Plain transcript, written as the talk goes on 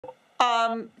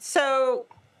So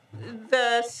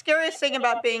the scariest thing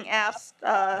about being asked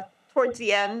towards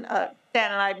the end, Dan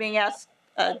and I being asked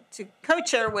to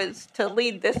co-chair was to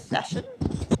lead this session.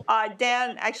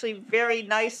 Dan actually very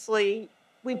nicely,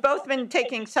 we've both been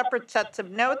taking separate sets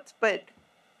of notes, but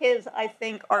his, I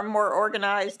think, are more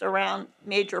organized around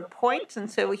major points, and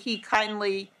so he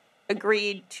kindly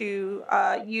agreed to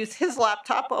use his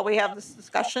laptop while we have this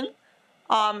discussion.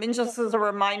 And just as a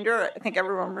reminder, I think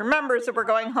everyone remembers that we're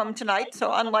going home tonight,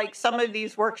 so unlike some of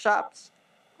these workshops,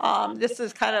 this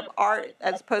is kind of our,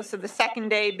 as opposed to the second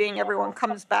day being everyone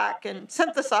comes back and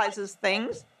synthesizes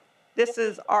things, this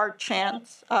is our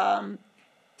chance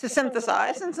to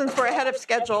synthesize, and since we're ahead of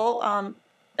schedule,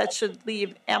 that should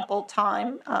leave ample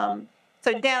time.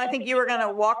 So Dan, I think you were going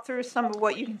to walk through some of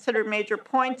what you considered major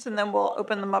points, and then we'll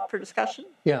open them up for discussion.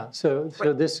 Yeah, so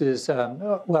this is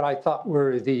what I thought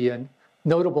were the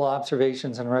notable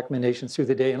observations and recommendations through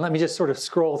the day. And let me just sort of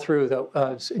scroll through,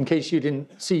 in case you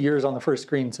didn't see yours on the first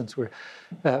screen, since we're,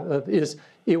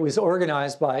 it was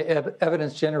organized by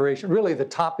evidence generation, really the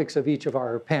topics of each of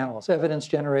our panels: evidence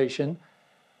generation,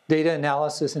 data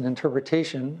analysis and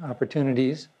interpretation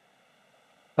opportunities,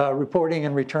 reporting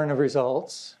and return of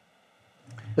results,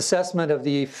 assessment of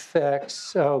the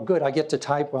effects, oh good, I get to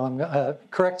type while I'm,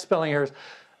 correct spelling errors,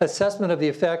 assessment of the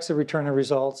effects of return of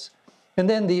results, and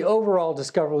then the overall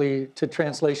discovery to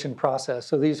translation process.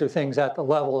 So these are things at the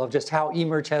level of just how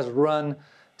eMERGE has run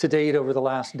to date over the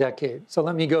last decade. So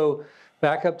let me go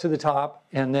back up to the top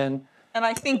and then... And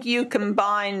I think you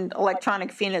combined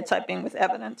electronic phenotyping with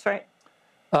evidence, right?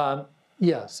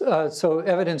 Yes, so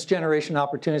evidence generation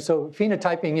opportunities. So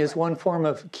phenotyping is one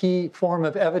key form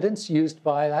of evidence used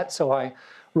by that, so I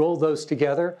rolled those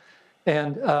together.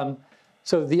 And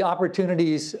so the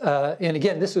opportunities, and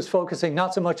again, this was focusing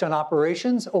not so much on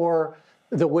operations or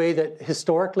the way that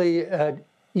historically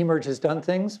eMERGE has done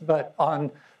things, but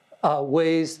on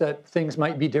ways that things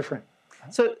might be different.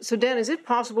 So Dan, is it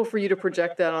possible for you to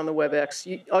project that on the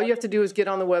WebEx? All you have to do is get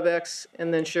on the WebEx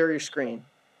and then share your screen.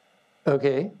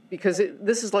 Okay. Because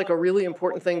this is like a really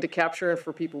important thing to capture and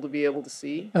for people to be able to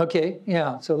see. Okay,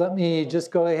 yeah. So let me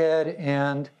just go ahead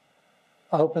and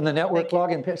open the network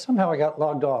login page. Somehow I got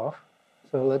logged off.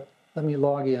 So let me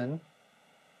log in.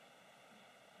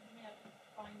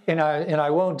 And I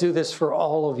won't do this for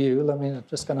all of you. I'm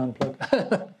just going to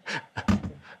unplug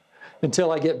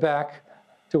until I get back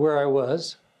to where I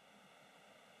was.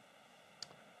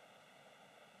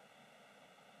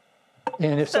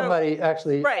 And if somebody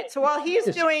actually... Right, so while he's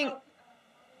doing...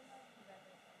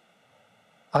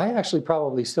 I actually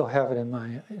probably still have it in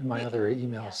my other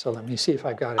emails, so let me see if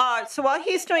I've got it. So while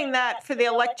he's doing that, for the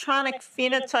electronic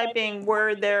phenotyping,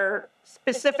 were there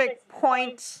specific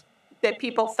points that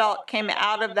people felt came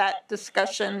out of that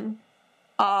discussion?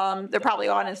 They're probably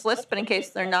on his list, but in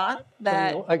case they're not,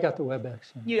 that... I got the WebEx.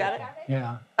 You got it?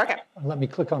 Yeah. Okay. Let me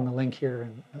click on the link here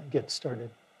and get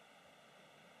started.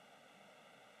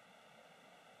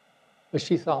 But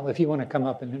she thought, if you want to come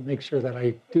up and make sure that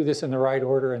I do this in the right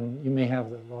order, and you may have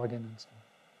the login and stuff.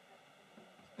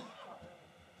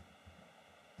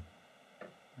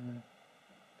 Can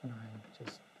I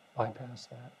just bypass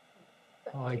that?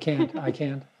 Oh, I can't. I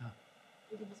can't.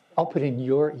 I'll put in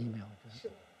your email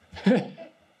address.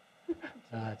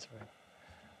 That's right.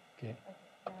 Okay.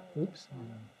 Oops.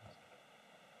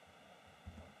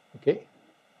 Okay.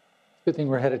 Good thing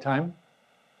we're ahead of time.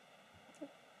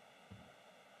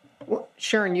 Well,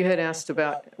 Sharon, you had asked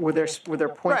about were there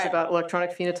points about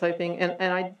electronic phenotyping,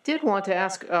 and I did want to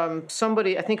ask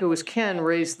somebody. I think it was Ken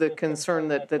raised the concern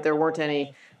that there weren't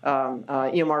any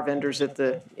EMR vendors at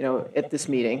at this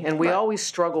meeting, and we always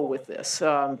struggle with this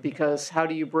because how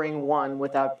do you bring one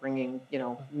without bringing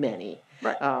many?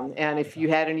 Right. And if you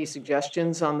had any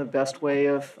suggestions on the best way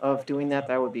of doing that,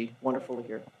 that would be wonderful to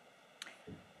hear.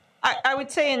 I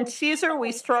would say in Caesar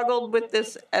we struggled with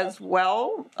this as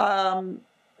well.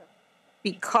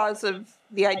 Because of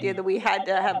the idea that we had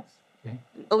to have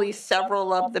at least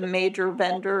several of the major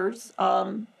vendors.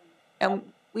 And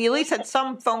we at least had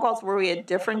some phone calls where we had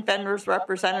different vendors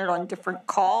represented on different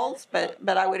calls, but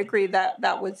I would agree that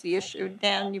that was the issue.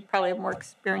 Dan, you probably have more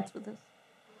experience with this.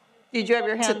 Did you have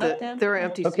your hand up, Dan? There are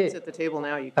empty seats at the table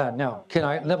now. No,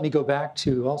 let me go back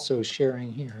to also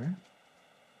sharing here.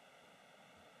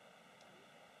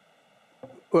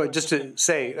 Well, just to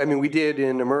say, I mean, we did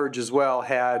in eMERGE as well,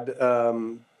 had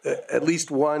at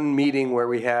least one meeting where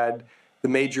we had the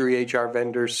major EHR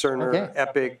vendors, Cerner,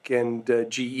 Epic, and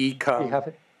GE come. You have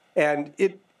it? And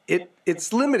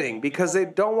it's limiting because they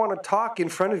don't want to talk in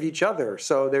front of each other.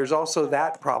 So there's also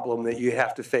that problem that you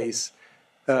have to face.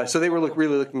 So they were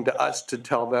really looking to us to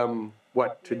tell them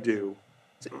what to do.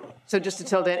 So just to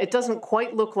tell Dan, it doesn't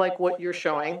quite look like what you're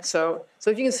showing. So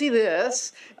if you can see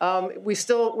this, we're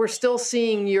still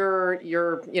seeing your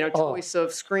choice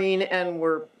of screen, and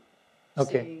we're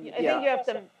seeing, I think you have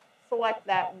to select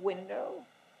that window.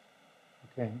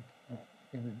 Okay.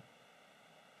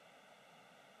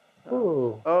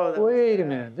 Oh, wait a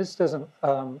minute. This doesn't.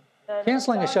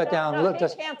 Canceling a shutdown. No, look,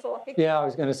 hit cancel. Yeah, I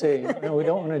was going to say, no, we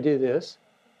don't want to do this.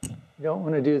 We don't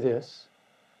want to do this.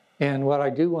 And what I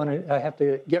do want to, I have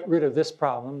to get rid of this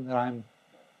problem that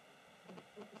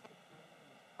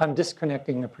I'm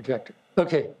disconnecting the projector.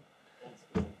 Okay.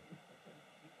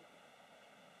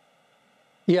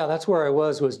 Yeah, that's where I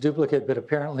was duplicate, but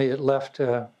apparently it left.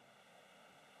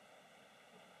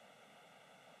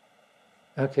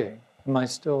 Okay, am I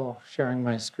still sharing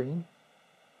my screen?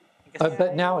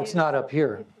 But now it's not up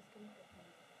here.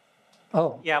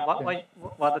 Oh. Yeah,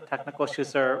 while the technical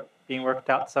issues are being worked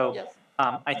out, so Yes.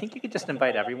 I think you could just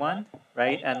invite everyone,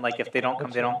 right? And like if they don't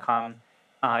come, they don't come.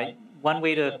 One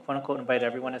way to quote unquote invite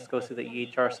everyone is go through the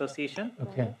EHR Association,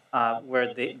 Okay.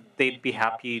 where they'd be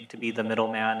happy to be the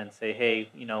middleman and say, hey,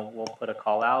 we'll put a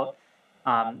call out.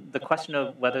 The question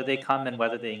of whether they come and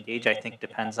whether they engage, I think,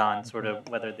 depends on sort of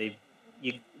whether they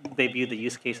view the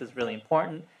use case as really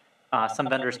important. Some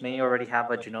vendors may already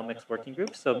have a genomics working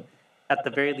group, so at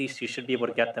the very least, you should be able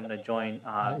to get them to join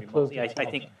remotely. I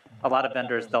think a lot of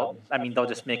vendors, they'll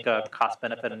just make a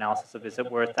cost-benefit analysis of is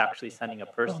it worth actually sending a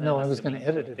person? Oh, no, I was going to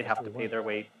edit it. They have to pay their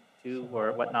way too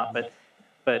or whatnot.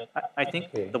 But I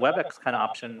think the WebEx kind of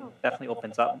option definitely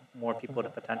opens up more people to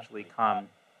potentially come.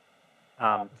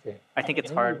 I think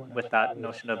it's hard with that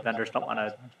notion of vendors don't want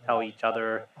to tell each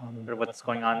other or what's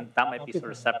going on. That might be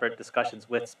sort of separate discussions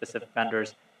with specific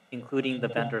vendors, including the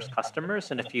vendor's customers.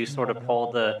 And if you sort of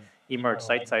poll the eMERGE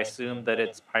sites, I assume that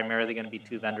it's primarily going to be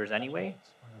 2 vendors anyway.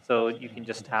 So you can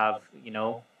just have,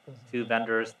 2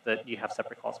 vendors that you have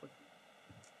separate calls with.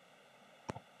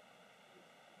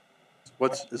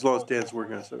 As long as Dan's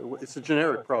working on it, it's a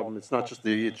generic problem. It's not just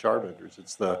the EHR vendors.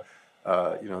 It's the,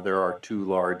 there are 2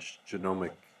 large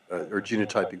genomic or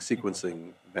genotyping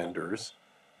sequencing vendors,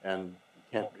 and you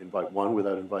can't invite one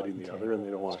without inviting the other, and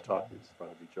they don't want to talk in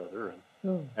front of each other.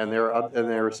 And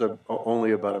there's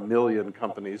only about 1 million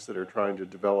companies that are trying to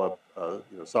develop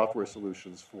software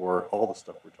solutions for all the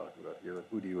stuff we're talking about here. And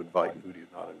who do you invite and who do you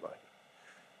not invite?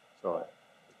 So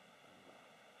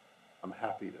I'm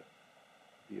happy to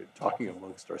be talking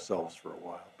amongst ourselves for a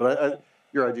while. But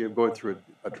your idea of going through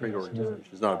a trade organization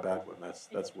is not a bad one. That's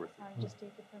worth it. Just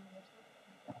take it from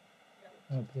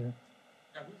your Up here.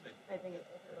 I think it's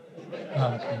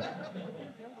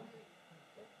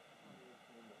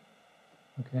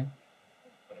Okay.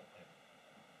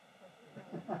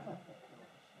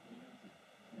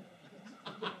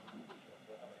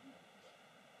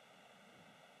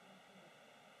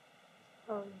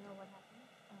 Oh, you know what happened?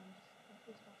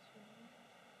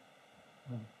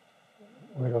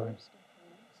 Where do I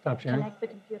stop sharing? Connect the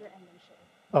computer and then share.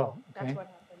 Oh, okay. That's what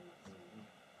happened.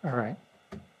 All right.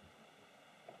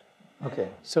 Okay,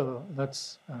 so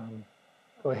let's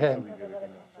go ahead.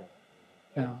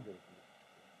 Yeah.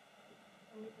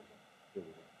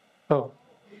 Oh,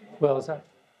 well, is that?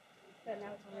 But now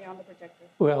it's only on the projector.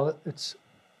 Well, it's.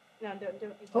 No,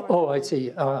 don't Oh, I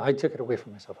see. I took it away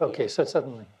from myself. Okay, so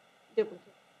suddenly. duplicate.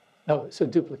 Oh, so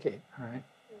duplicate. All right.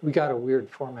 We got a weird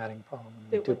formatting problem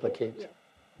when we duplicate. Yeah.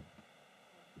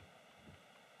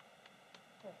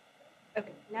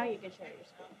 Okay, now you can share your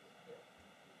screen.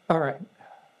 All right.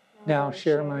 Now we're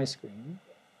share sharing. my screen.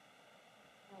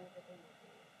 Now everything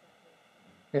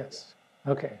will be exactly. Yes.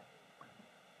 Okay.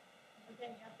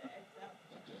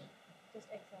 Just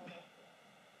exile.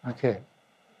 Okay.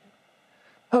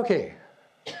 Okay.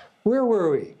 Where were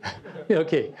we?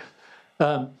 Okay.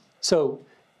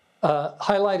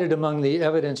 Highlighted among the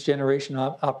evidence generation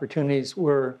opportunities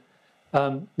were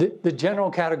the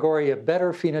general category of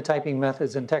better phenotyping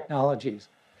methods and technologies.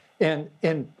 And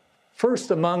first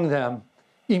among them,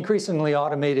 increasingly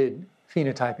automated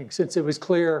phenotyping. Since it was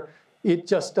clear it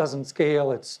just doesn't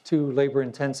scale, it's too labor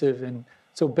intensive, and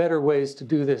so better ways to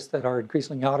do this that are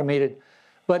increasingly automated.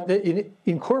 But it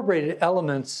incorporated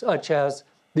elements such as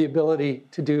the ability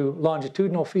to do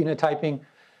longitudinal phenotyping,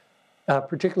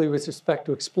 particularly with respect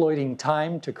to exploiting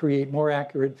time to create more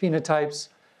accurate phenotypes,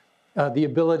 the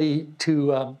ability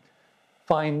to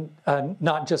find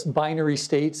not just binary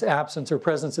states, absence or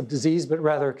presence of disease, but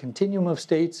rather a continuum of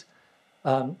states.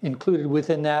 Included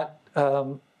within that,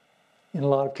 in a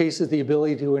lot of cases, the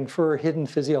ability to infer hidden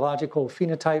physiological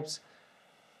phenotypes.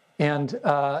 And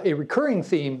a recurring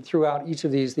theme throughout each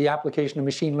of these, the application of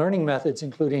machine learning methods,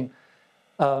 including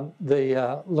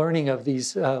the learning of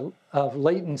these of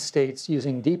latent states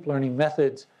using deep learning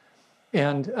methods,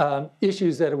 and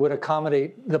issues that would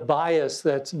accommodate the bias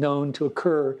that's known to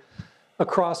occur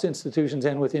across institutions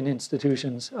and within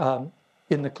institutions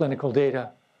in the clinical data.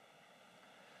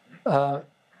 Yeah,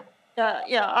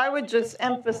 I would just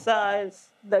emphasize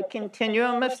the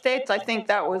continuum of states. I think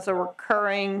that was a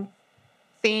recurring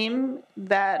theme,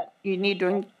 that you need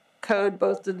to encode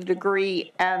both the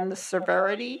degree and the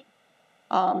severity,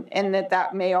 and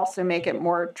that may also make it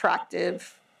more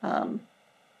attractive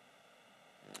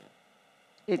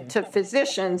to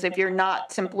physicians if you're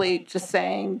not simply just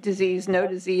saying disease, no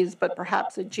disease, but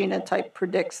perhaps a genotype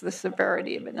predicts the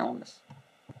severity of an illness.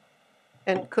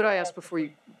 And could I ask before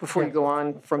you go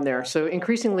on from there? So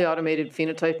increasingly automated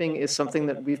phenotyping is something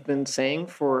that we've been saying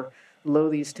for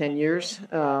these 10 years,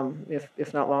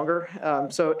 if not longer.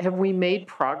 So have we made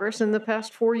progress in the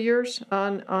past 4 years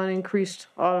on increased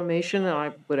automation? And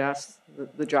I would ask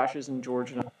the Joshes and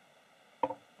George.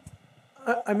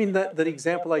 I mean, that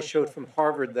example I showed from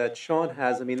Harvard that Sean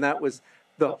has, I mean, that was,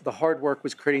 the hard work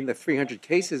was creating the 300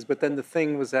 cases, but then the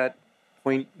thing was at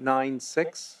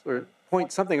 0.96 or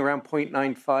something around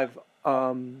 0.95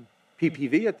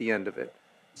 ppv at the end of it.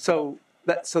 So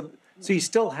you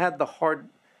still had the hard.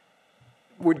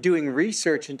 We're doing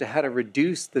research into how to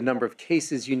reduce the number of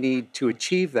cases you need to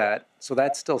achieve that. So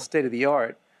that's still state of the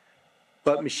art.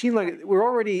 But machine learning, we're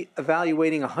already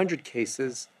evaluating 100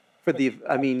 cases for the.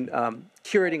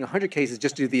 Curating 100 cases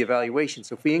just to do the evaluation.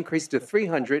 So if we increase it to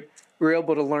 300, we're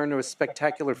able to learn a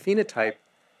spectacular phenotype. I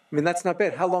mean, that's not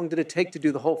bad. How long did it take to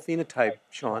do the whole phenotype,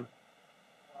 Sean?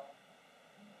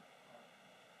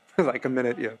 Like a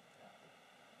minute, yeah.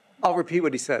 I'll repeat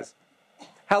what he says.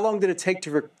 How long did it take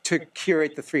to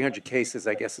curate the 300 cases,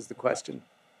 I guess is the question.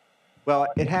 Well,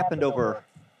 it happened over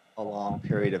a long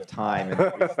period of time,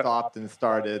 and we stopped and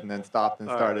started, and then stopped and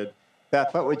started. Right.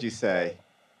 Beth, what would you say?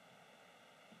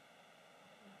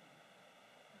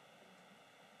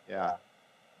 Yeah.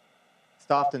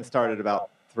 Stopped and started about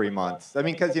 3 months. I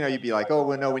mean, because, you'd be like, oh,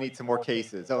 well, no, we need some more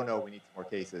cases. Oh, no, we need some more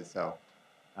cases. So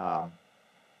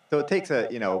it takes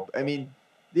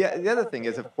the other thing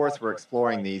is, of course, we're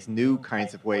exploring these new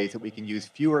kinds of ways that we can use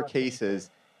fewer cases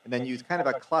and then use kind of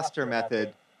a cluster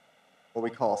method, what we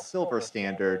call silver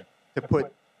standard, to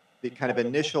put the kind of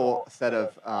initial set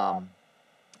of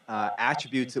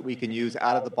attributes that we can use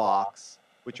out of the box,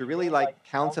 which are really like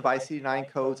counts of ICD-9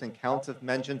 codes and counts of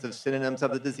mentions of synonyms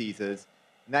of the diseases.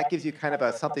 And that gives you kind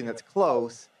of something that's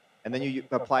close, and then you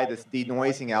apply this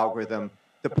denoising algorithm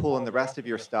to pull in the rest of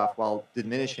your stuff while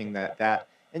diminishing that.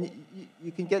 And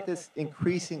you can get this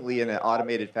increasingly in an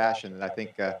automated fashion that I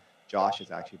think Josh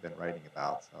has actually been writing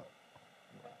about. So.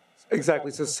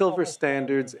 Exactly. So silver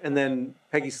standards and then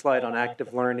Peggy's slide on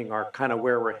active learning are kind of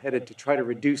where we're headed to try to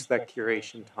reduce that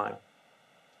curation time.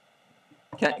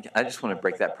 I just want to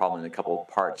break that problem in a couple of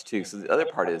parts, too. So the other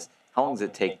part is, how long does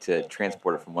it take to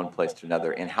transport it from one place to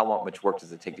another, and how much work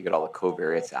does it take to get all the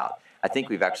covariates out? I think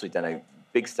we've actually done a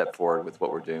big step forward with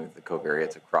what we're doing with the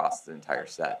covariates across the entire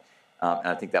set. And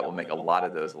I think that will make a lot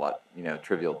of those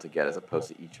trivial to get, as opposed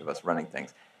to each of us running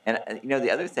things. And the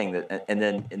other thing that, and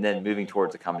then moving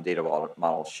towards a common data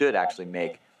model should actually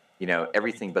make,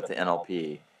 everything but the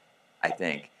NLP, I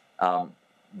think,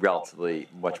 relatively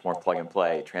much more plug and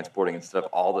play, transporting instead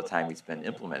of all the time we spend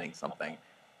implementing something.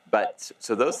 But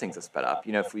so those things have sped up.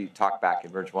 If we talk back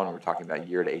in Merge 1, we're talking about a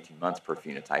year to 18 months per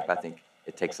phenotype. I think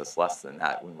it takes us less than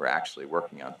that when we're actually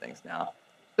working on things now.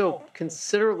 So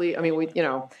considerably, I mean, we're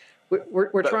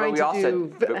trying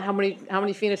to do how many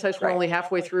phenotypes we're only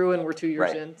halfway through, and we're 2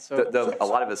 years in. So a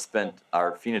lot of us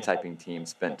our phenotyping team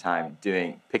spent time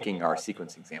picking our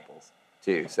sequencing samples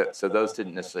too. So those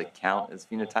didn't necessarily count as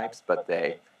phenotypes, but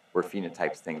they were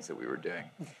phenotypes things that we were doing.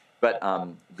 But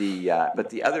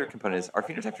the other component is our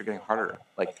phenotypes are getting harder.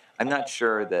 Like, I'm not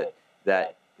sure that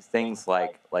things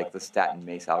like the statin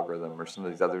MACE algorithm or some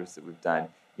of these others that we've done,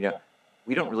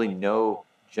 we don't really know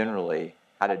generally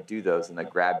how to do those in the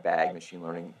grab bag machine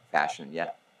learning fashion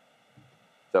yet.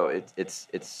 So it's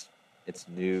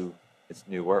new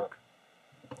work.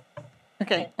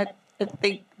 Okay, I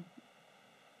think.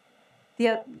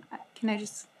 Can I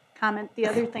just comment? The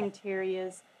other thing, Terry,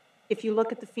 is if you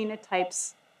look at the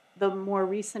phenotypes, the more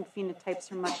recent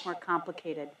phenotypes are much more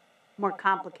complicated.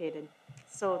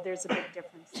 So there's a big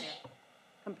difference there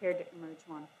compared to Emerge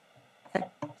 1. Okay.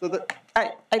 So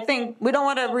I think we don't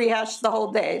want to rehash the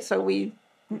whole day, so we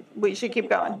should keep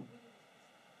going.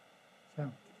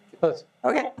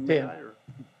 Okay. Dan,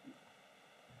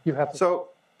 you have to. So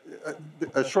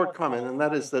a short comment, and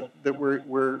that is that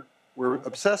we're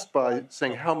obsessed by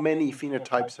saying how many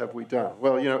phenotypes have we done.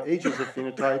 Well, age is a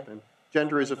phenotype, and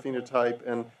gender is a phenotype,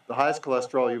 and the highest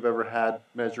cholesterol you've ever had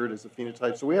measured is a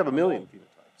phenotype. So we have 1 million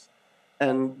phenotypes.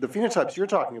 And the phenotypes you're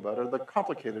talking about are the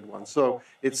complicated ones. So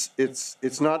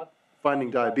it's not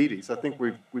finding diabetes. I think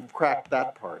we've cracked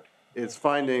that part. It's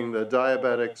finding the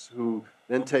diabetics who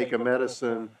then take a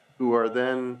medicine, who are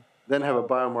then have a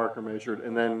biomarker measured,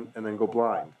 and then go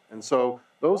blind. And so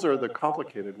those are the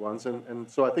complicated ones. And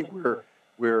so I think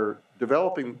we're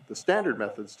developing the standard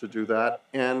methods to do that,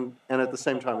 and at the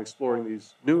same time exploring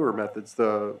these newer methods,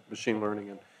 the machine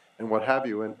learning and what have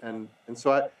you. And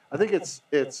so I think it's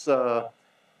a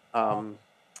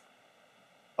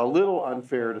little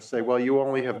unfair to say, well, you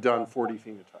only have done 40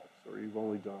 phenotypes, or you've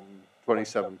only done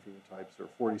 27 phenotypes, or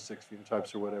 46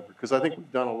 phenotypes, or whatever, because I think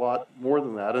we've done a lot more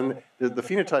than that. And the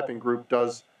phenotyping group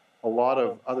does a lot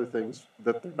of other things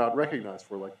that they're not recognized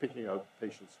for, like picking out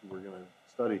patients who we're going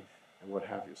to study and what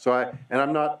have you. So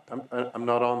I'm not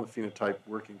on the phenotype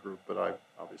working group, but I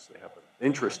obviously have an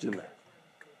interest in that.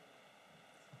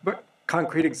 But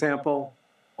concrete example,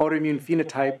 autoimmune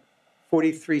phenotype,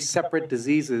 43 separate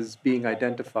diseases being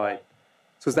identified.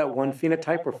 So is that one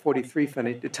phenotype or 43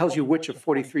 phenotypes? It tells you which of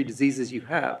 43 diseases you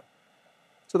have.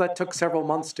 So that took several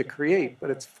months to create, but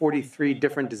it's 43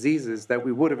 different diseases that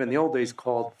we would have in the old days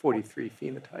called 43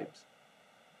 phenotypes.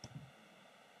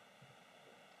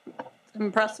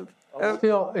 Impressive.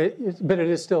 Still, but it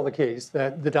is still the case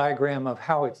that the diagram of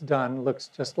how it's done looks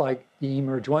just like the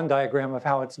eMERGE-1 diagram of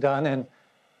how it's done. And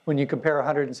when you compare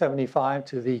 175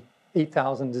 to the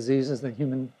 8,000 diseases that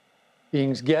human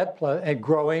beings get, and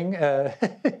growing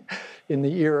in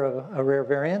the era of rare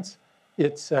variants,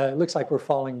 it looks like we're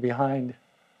falling behind.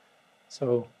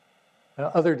 So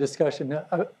other discussion.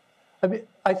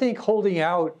 I think holding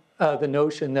out the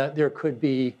notion that there could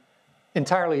be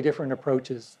entirely different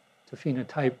approaches to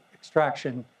phenotype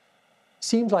extraction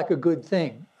seems like a good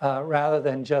thing, rather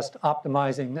than just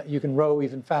optimizing that you can row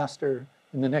even faster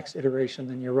in the next iteration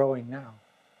than you're rowing now.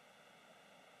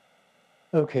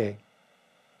 Okay.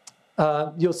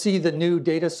 You'll see the new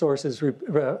data sources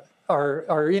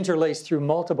are interlaced through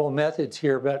multiple methods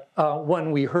here, but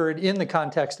one we heard in the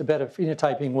context of better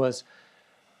phenotyping was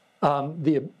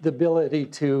the ability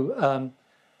to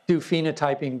do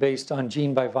phenotyping based on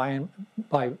gene by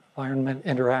environment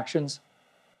interactions.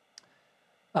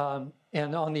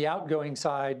 And on the outgoing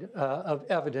side of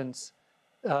evidence,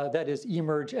 that is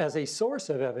eMERGE as a source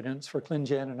of evidence for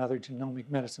ClinGen and other genomic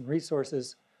medicine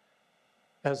resources,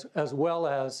 as well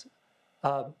as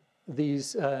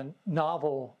these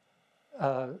novel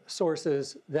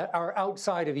sources that are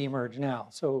outside of eMERGE now.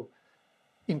 So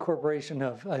incorporation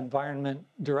of environment,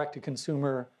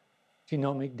 direct-to-consumer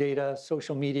genomic data,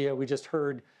 social media. We just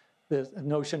heard the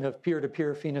notion of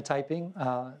peer-to-peer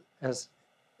phenotyping as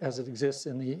it exists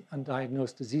in the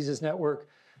Undiagnosed Diseases Network,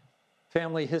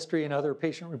 family history and other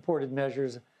patient-reported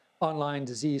measures, online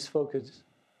disease-focused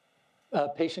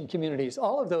patient communities.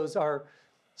 All of those are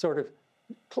sort of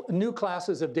new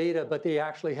classes of data, but they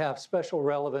actually have special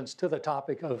relevance to the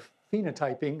topic of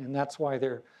phenotyping, and that's why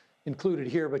they're included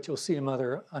here, but you'll see them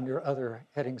under other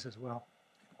headings as well.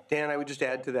 Dan, I would just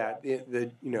add to that,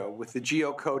 with the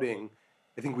geocoding,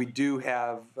 I think we do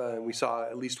have, we saw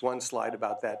at least one slide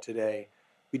about that today,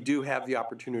 we do have the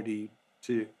opportunity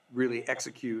to really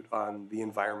execute on the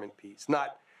environment piece.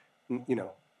 Not,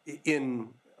 in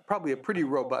probably a pretty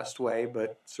robust way,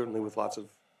 but certainly with lots of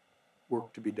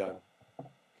work to be done.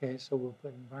 Okay, so we'll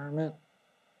put environment,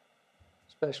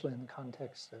 especially in the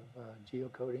context of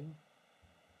geocoding.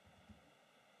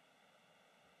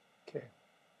 Okay.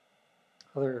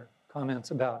 Other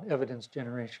comments about evidence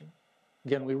generation?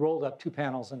 Again, we rolled up 2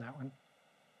 panels in that one.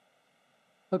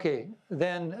 Okay,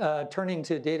 then turning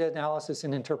to data analysis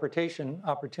and interpretation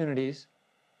opportunities.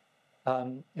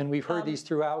 And we've heard these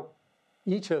throughout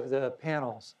each of the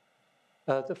panels.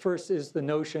 The first is the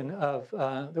notion of,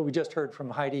 that we just heard from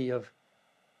Heidi, of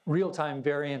real-time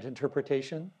variant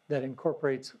interpretation that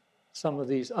incorporates some of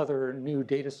these other new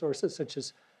data sources, such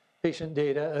as patient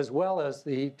data, as well as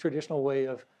the traditional way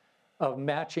of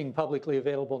matching publicly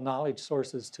available knowledge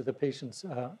sources to the patient's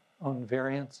own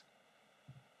variants.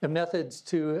 The methods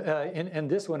to, and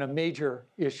this one a major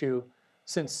issue,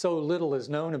 since so little is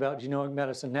known about genomic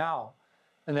medicine now,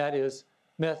 and that is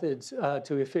methods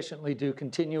to efficiently do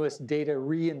continuous data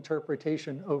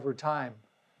reinterpretation over time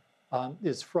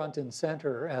is front and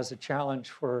center as a challenge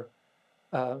for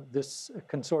this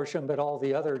consortium, but all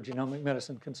the other genomic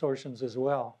medicine consortiums as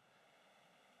well.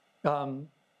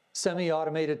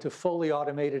 Semi-automated to fully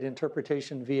automated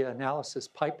interpretation via analysis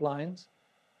pipelines,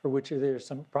 for which there's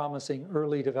some promising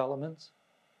early developments.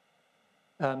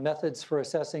 Methods for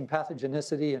assessing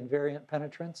pathogenicity and variant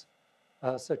penetrance,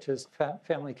 such as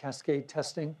family cascade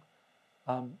testing,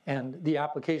 and the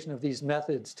application of these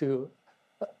methods to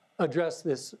address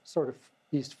this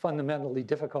these fundamentally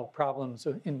difficult problems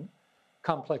in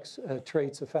complex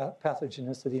traits of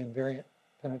pathogenicity and variant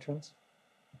penetrance.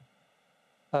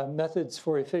 Methods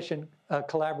for efficient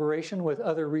collaboration with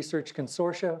other research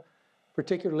consortia,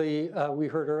 particularly we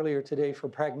heard earlier today for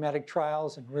pragmatic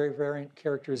trials and rare variant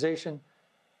characterization.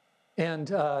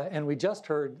 And we just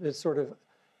heard this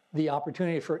the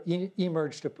opportunity for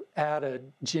eMERGE to add a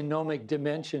genomic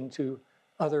dimension to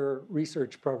other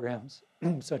research programs,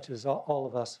 such as All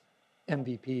of Us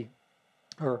MVP,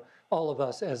 or All of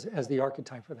Us as the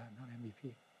archetype for that, not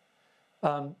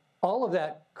MVP. All of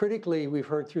that, critically, we've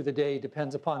heard through the day,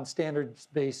 depends upon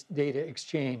standards-based data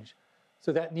exchange.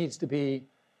 So that needs to be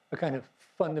a kind of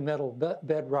fundamental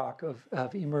bedrock of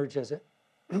eMERGE as it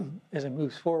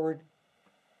moves forward.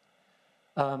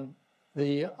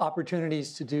 The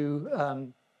opportunities to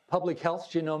do public health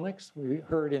genomics, we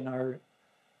heard in our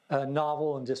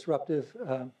novel and disruptive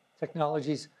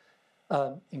technologies,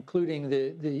 including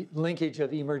the linkage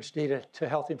of eMERGE data to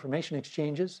health information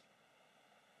exchanges,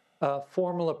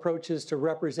 formal approaches to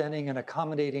representing and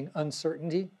accommodating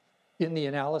uncertainty in the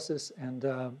analysis and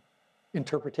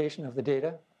interpretation of the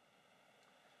data,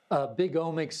 big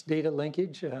omics data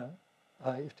linkage,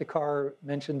 Iftikhar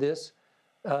mentioned this,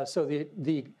 so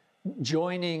the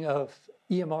joining of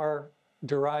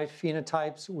EMR-derived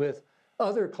phenotypes with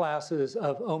other classes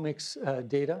of omics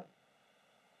data.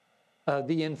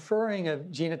 The inferring of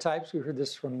genotypes, we heard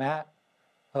this from Matt,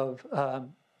 of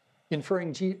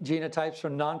inferring genotypes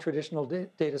from non-traditional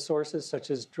data sources such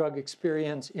as drug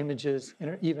experience, images,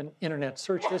 even internet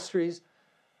search histories.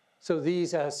 So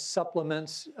these as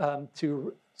supplements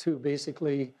to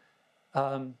basically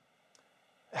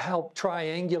help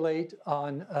triangulate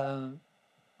on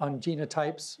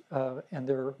genotypes and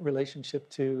their relationship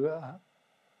to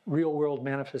real-world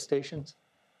manifestations.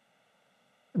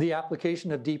 The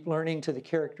application of deep learning to the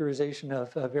characterization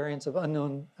of variants of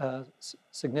unknown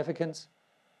significance.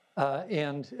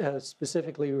 And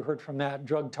specifically, we heard from Matt,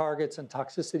 drug targets and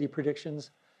toxicity predictions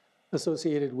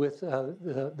associated with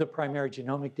the primary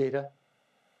genomic data.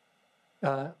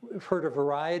 We've heard a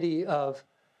variety of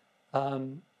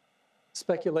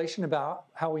speculation about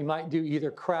how we might do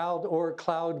either crowd or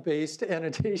cloud-based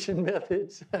annotation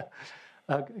methods,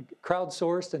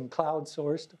 crowdsourced and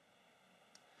cloud-sourced.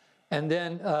 And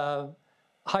then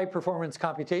high-performance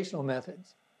computational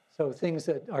methods. So things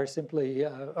that are simply,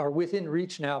 are within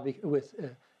reach now with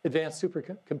advanced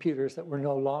supercomputers that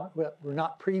were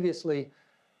not previously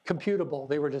computable.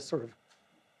 They were just sort of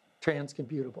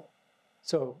transcomputable.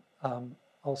 So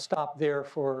I'll stop there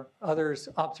for others'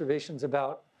 observations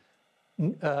about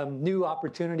new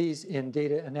opportunities in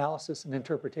data analysis and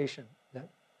interpretation that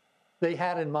they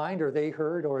had in mind, or they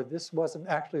heard, or this wasn't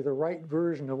actually the right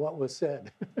version of what was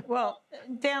said. Well,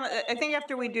 Dan, I think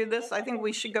after we do this, I think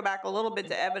we should go back a little bit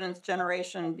to evidence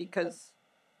generation, because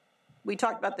we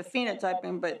talked about the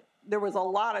phenotyping, but there was a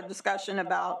lot of discussion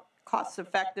about cost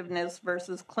effectiveness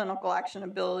versus clinical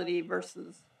actionability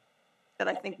versus that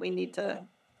I think we need to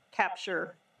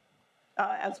capture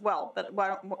as well. But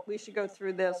we should go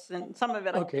through this, and some of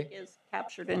it I think is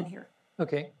captured in here.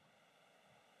 Okay.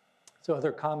 So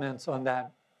other comments on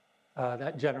that,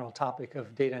 that general topic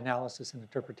of data analysis and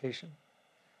interpretation.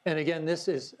 And again, this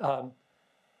is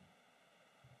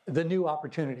the new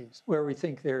opportunities where we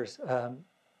think there's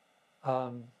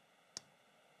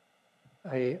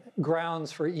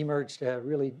grounds for eMERGE to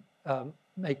really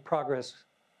make progress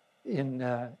in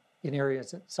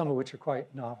areas, some of which are quite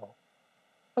novel.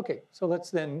 Okay, so let's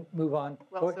then move on.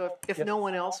 Well, so if no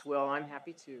one else will, I'm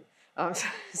happy to.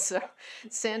 So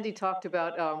Sandy talked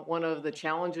about one of the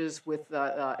challenges with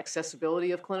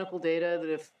accessibility of clinical data,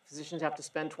 that if physicians have to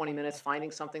spend 20 minutes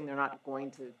finding something, they're not going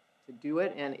to do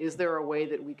it. And is there a way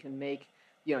that we can make,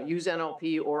 use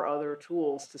NLP or other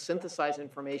tools to synthesize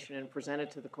information and present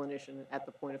it to the clinician at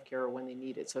the point of care when they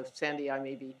need it? So Sandy, I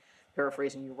may be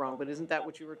paraphrasing you wrong, but isn't that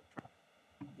what you were trying?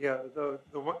 Yeah, the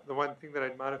one thing that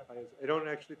I'd modify is I don't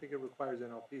actually think it requires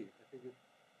NLP. I think it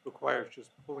requires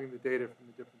just pulling the data from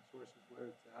the different sources where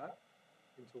it's at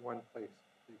into one place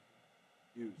that they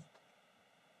can use.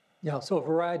 Yeah, so a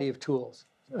variety of tools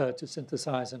to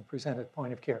synthesize and present at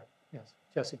point of care. Yes,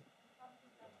 Jesse.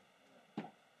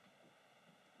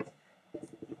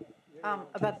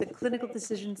 About the clinical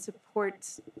decision support,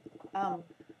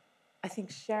 I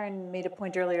think Sharon made a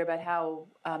point earlier about how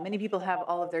many people have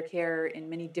all of their care in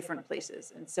many different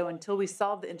places. And so until we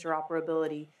solve the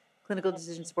interoperability, clinical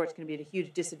decision support is going to be at a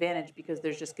huge disadvantage, because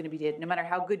there's just going to be data, no matter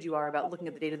how good you are about looking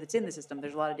at the data that's in the system,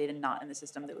 there's a lot of data not in the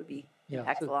system that would be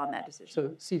impactful on that decision. So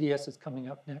CDS is coming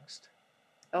up next.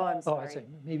 Oh, I'm Oh, sorry. I see.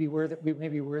 Maybe we're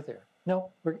there. No,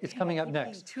 it's coming up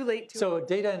next. Too late. So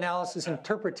data analysis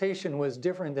interpretation was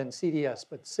different than CDS,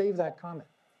 but save that comment.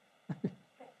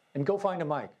 And go find a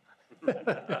mic.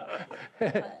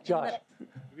 Josh.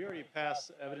 We already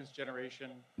passed evidence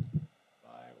generation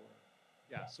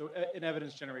so in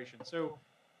evidence generation. So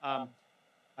I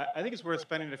think it's worth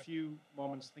spending a few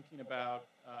moments thinking about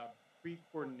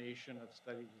pre-coordination of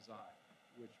study design,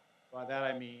 which by that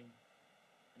I mean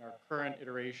in our current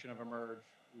iteration of eMERGE,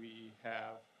 we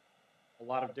have a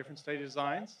lot of different study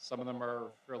designs. Some of them are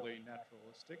fairly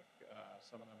naturalistic.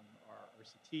 Some of them are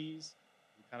RCTs.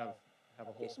 We kind of have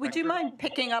a whole spectrum. Would you mind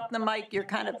picking up the mic? You're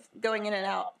kind of going in and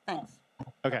out. Thanks.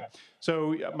 Okay.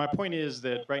 So my point is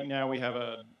that right now we have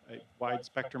a wide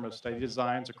spectrum of study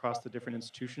designs across the different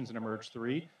institutions in eMERGE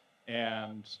 3.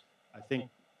 And I think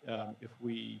if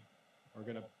we are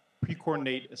going to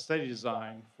pre-coordinate a study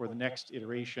design for the next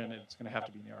iteration, it's going to have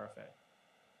to be in the RFA.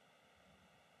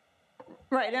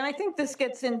 Right, and I think this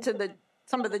gets into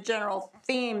some of the general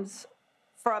themes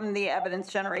from the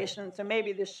evidence generation. So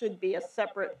maybe this should be a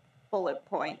separate bullet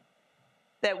point,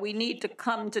 that we need to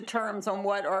come to terms on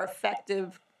what are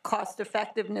effective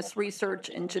cost-effectiveness research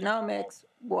in genomics,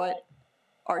 what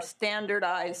are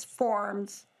standardized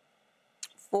forms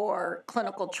for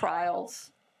clinical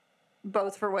trials,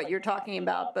 both for what you're talking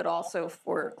about, but also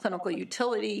for clinical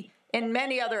utility. In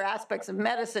many other aspects of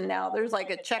medicine now, there's like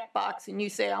a checkbox, and you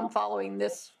say, I'm following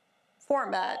this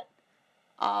format,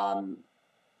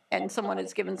 and someone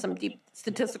has given some deep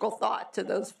statistical thought to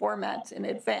those formats in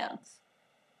advance,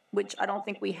 which I don't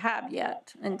think we have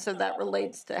yet. And so that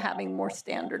relates to having more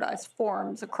standardized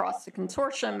forms across the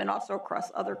consortium and also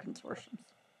across other consortiums.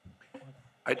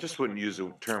 I just wouldn't use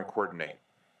the term coordinate.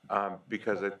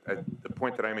 Because the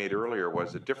point that I made earlier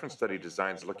was that different study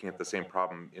designs looking at the same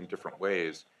problem in different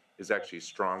ways is actually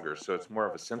stronger. So it's more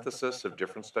of a synthesis of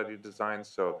different study designs.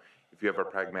 So if you have a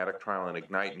pragmatic trial in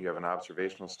Ignite and you have an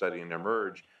observational study in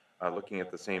eMERGE looking at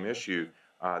the same issue,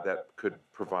 that could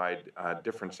provide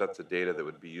different sets of data that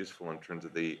would be useful in terms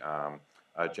of the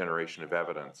generation of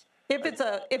evidence. If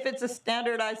it's a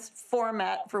standardized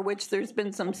format for which there's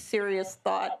been some serious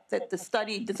thought that the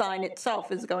study design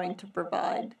itself is going to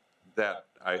provide. That,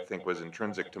 I think, was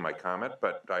intrinsic to my comment,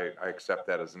 but I accept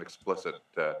that as an explicit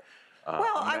well,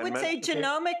 I would say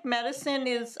genomic medicine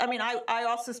is, I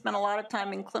also spent a lot of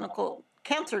time in clinical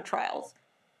cancer trials,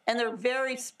 and they're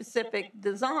very specific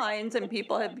designs, and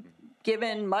people have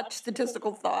given much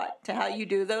statistical thought to how you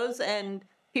do those, and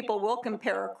people will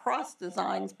compare across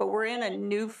designs, but we're in a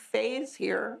new phase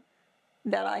here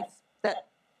that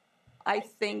I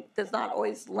think does not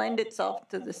always lend itself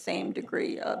to the same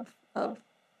degree of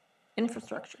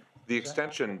infrastructure. The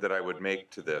extension that I would make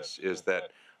to this is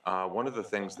that one of the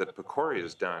things that PCORI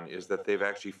has done is that they've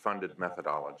actually funded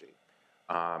methodology.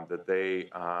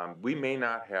 We may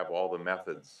not have all the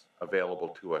methods available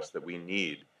to us that we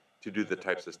need to do the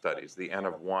types of studies. The N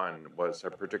of 1 was a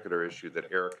particular issue that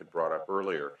Eric had brought up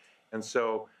earlier. And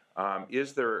so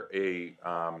is there a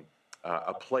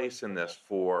place in this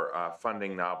for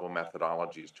funding novel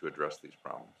methodologies to address these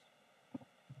problems?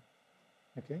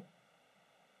 Okay.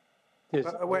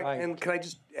 And can I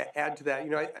just add to that?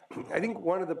 I think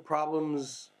one of the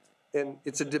problems, and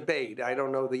it's a debate, I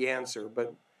don't know the answer,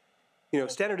 but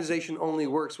standardization only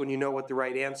works when you know what the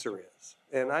right answer is.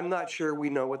 And I'm not sure we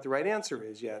know what the right answer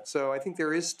is yet. So I think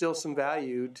there is still some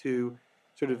value to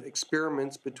sort of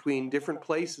experiments between different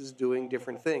places doing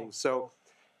different things. So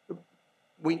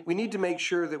we need to make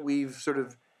sure that we've sort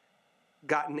of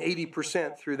gotten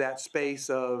 80% through that space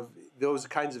of those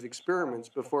kinds of experiments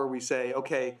before we say,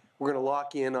 okay, we're going to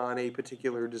lock in on a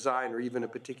particular design or even a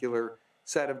particular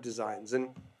set of designs. And,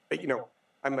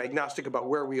 I'm agnostic about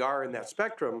where we are in that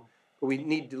spectrum, but we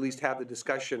need to at least have the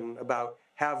discussion about,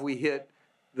 have we hit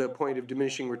the point of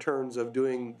diminishing returns of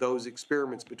doing those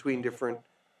experiments between different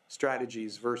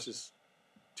strategies versus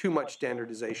too much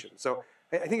standardization. So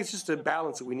I think it's just a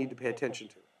balance that we need to pay attention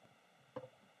to.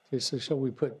 Okay, so shall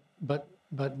we put, but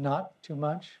not too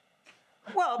much?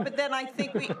 Well, but then I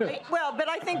think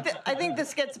I think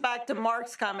this gets back to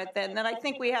Mark's comment then, that I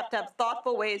think we have to have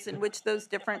thoughtful ways in which those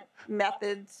different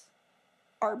methods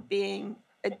are being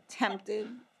attempted,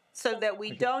 so that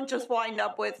we don't just wind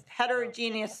up with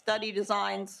heterogeneous study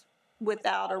designs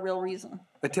without a real reason.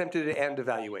 Attempted and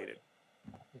evaluated.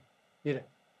 Yeah.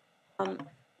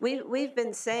 We've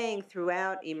been saying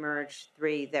throughout eMERGE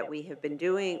 3 that we've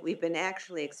been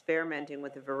actually experimenting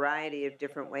with a variety of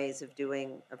different ways of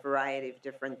doing a variety of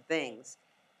different things,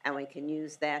 and we can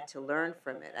use that to learn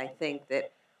from it. I think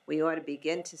that we ought to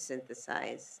begin to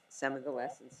synthesize some of the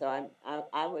lessons. So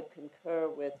I would concur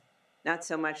with not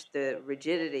so much the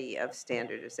rigidity of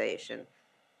standardization,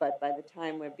 but by the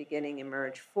time we're beginning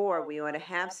eMERGE 4, we ought to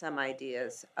have some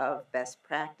ideas of best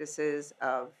practices,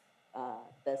 of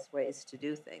best ways to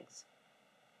do things.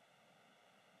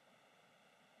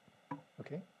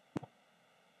 Okay.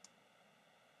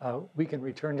 We can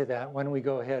return to that. Why don't we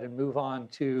go ahead and move on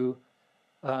to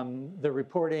the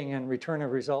reporting and return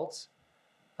of results,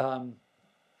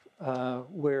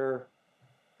 where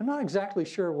I'm not exactly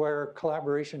sure where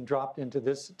collaboration dropped into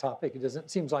this topic. It doesn't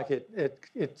seems like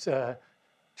it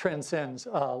transcends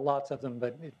lots of them,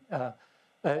 but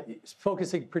it's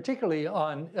focusing particularly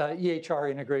on EHR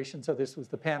integration. So this was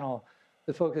the panel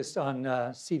that focused on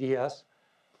CDS,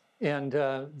 and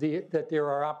that there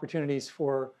are opportunities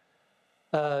for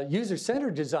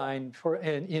user-centered design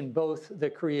in both the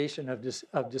creation of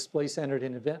display-centered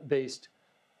and event-based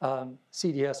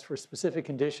CDS for specific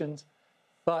conditions,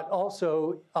 but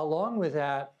also along with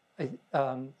that,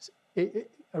 a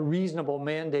reasonable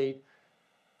mandate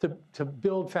to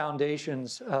build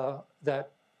foundations that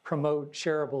promote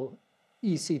shareable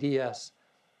eCDS.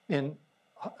 And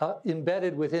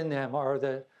embedded within them are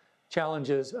the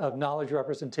challenges of knowledge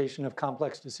representation of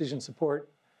complex decision support,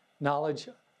 knowledge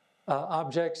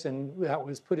objects, and that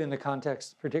was put in the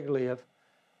context particularly of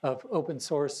open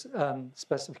source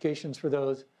specifications for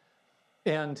those,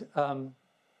 and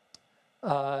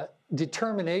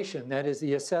determination, that is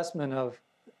the assessment of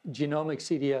genomic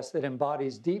CDS that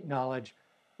embodies deep knowledge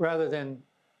rather than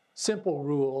simple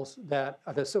rules that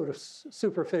are the sort of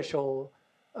superficial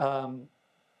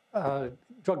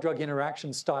drug-drug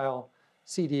interaction style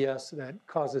CDS that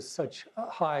causes such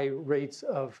high rates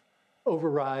of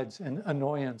overrides and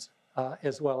annoyance,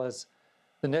 as well as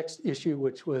the next issue,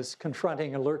 which was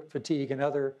confronting alert fatigue and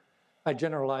other, I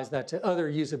generalized that to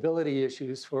other usability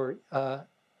issues for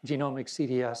genomic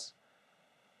CDS.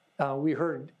 We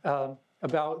heard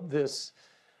about this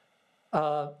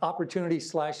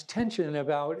opportunity/tension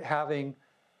about having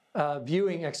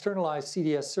viewing externalized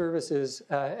CDS services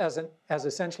as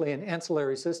essentially an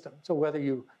ancillary system. So whether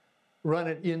you run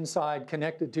it inside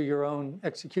connected to your own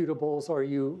executables, or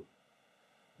you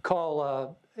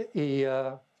call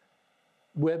a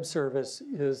web service,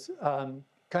 is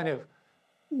kind of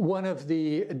one of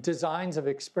the designs of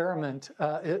experiment,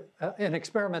 an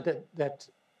experiment that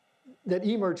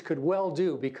eMERGE could well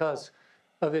do because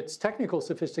of its technical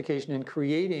sophistication in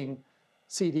creating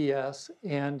CDS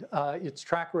and its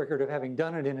track record of having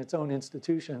done it in its own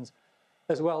institutions,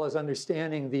 as well as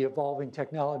understanding the evolving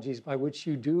technologies by which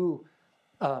you do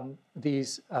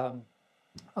these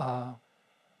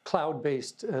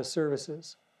cloud-based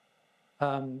services.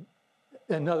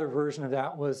 Another version of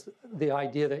that was the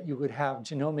idea that you would have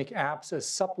genomic apps as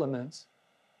supplements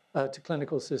to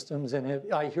clinical systems. And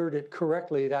if I heard it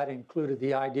correctly, that included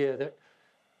the idea that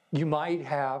you might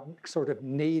have sort of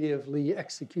natively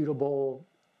executable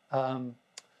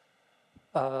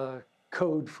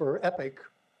code for Epic,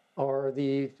 or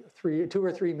the two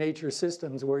or three major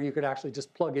systems where you could actually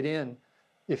just plug it in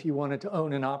if you wanted to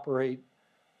own and operate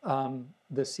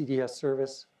the CDS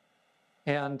service.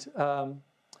 And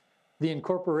the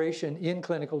incorporation in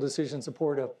clinical decision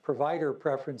support of provider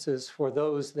preferences for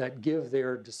those that give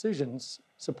their decisions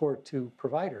support to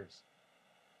providers.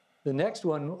 The next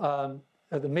one,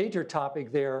 the major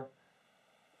topic there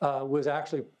was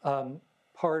actually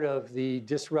part of the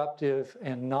disruptive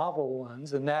and novel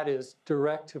ones, and that is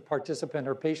direct to participant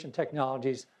or patient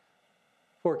technologies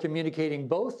for communicating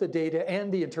both the data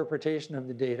and the interpretation of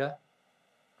the data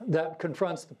that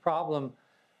confronts the problem,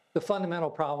 the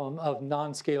fundamental problem of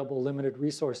non-scalable limited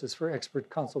resources for expert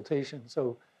consultation.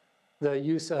 So the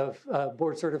use of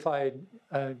board-certified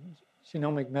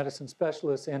genomic medicine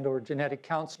specialists and or genetic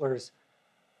counselors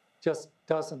just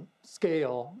doesn't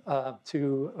scale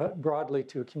broadly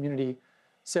to a community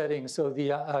setting. So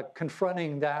the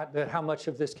confronting that how much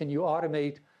of this can you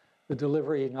automate the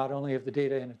delivery not only of the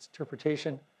data and its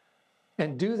interpretation,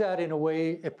 and do that in a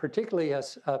way, particularly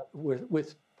as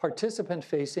with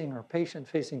participant-facing or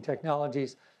patient-facing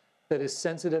technologies that is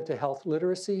sensitive to health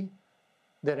literacy,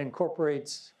 that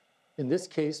incorporates, in this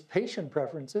case, patient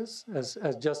preferences,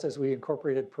 just as we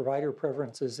incorporated provider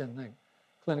preferences in the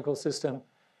clinical system.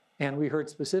 And we heard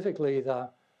specifically the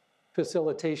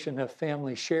facilitation of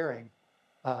family sharing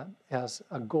as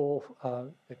a goal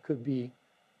that could be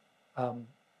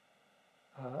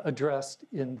addressed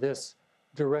in this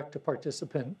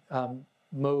direct-to-participant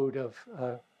mode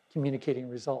of communicating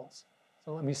results.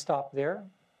 So let me stop there.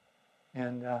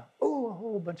 And, a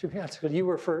whole bunch of hands. You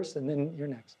were first, and then you're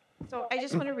next. So I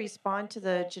just want to respond to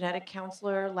the genetic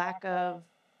counselor lack of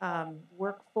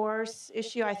workforce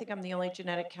issue. I think I'm the only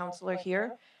genetic counselor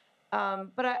here.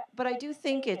 But I do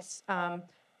think it's,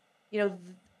 you know,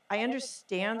 I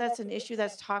understand that's an issue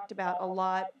that's talked about a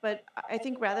lot, but I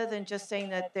think rather than just saying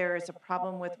that there is a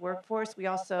problem with workforce, we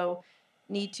also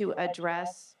need to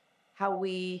address how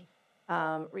we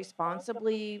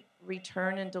responsibly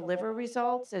return and deliver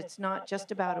results. It's not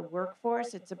just about a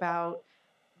workforce, it's about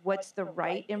what's the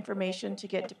right information to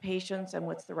get to patients and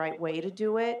what's the right way to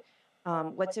do it.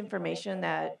 What's information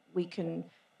that we can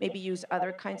maybe use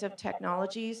other kinds of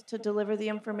technologies to deliver the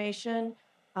information.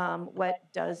 What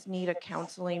does need a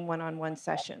counseling one-on-one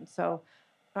session. So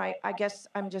I guess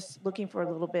I'm just looking for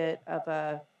a little bit of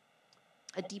a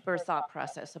deeper thought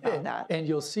process about that. And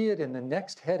you'll see it in the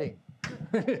next heading,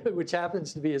 which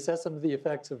happens to be assess some of the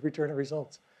effects of return of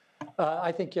results.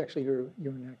 I think actually you're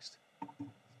next.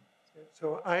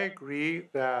 So I agree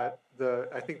that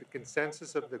I think the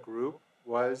consensus of the group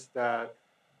was that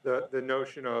the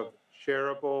notion of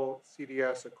shareable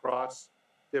CDS across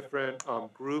different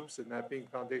groups and that being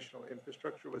foundational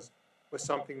infrastructure was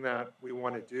something that we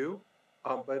want to do.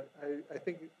 But I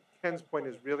think Ken's point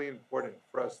is really important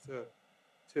for us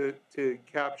to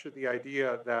capture the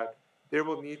idea that there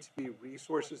will need to be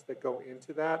resources that go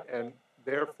into that, and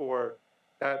therefore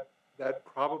that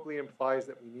probably implies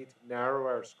that we need to narrow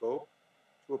our scope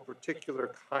to a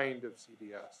particular kind of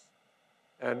CDS.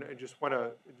 And I just want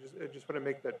to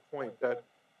make that point that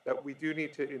we do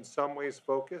need to, in some ways,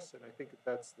 focus, and I think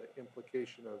that's the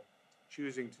implication of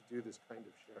choosing to do this kind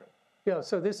of sharing. Yeah,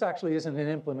 so this actually isn't an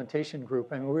implementation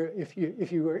group. I mean, if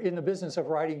you were in the business of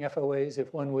writing FOAs,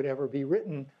 if one would ever be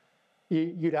written,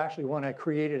 you'd actually want to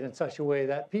create it in such a way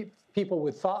that people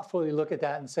would thoughtfully look at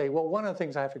that and say, well, one of the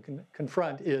things I have to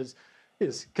confront is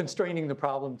constraining the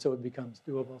problem so it becomes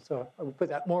doable. So I would put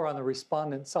that more on the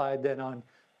respondent side than on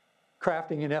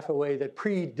crafting an FOA that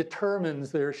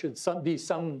predetermines there should be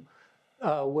some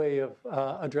way of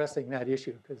addressing that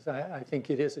issue, because I think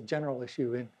it is a general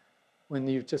issue when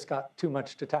you've just got too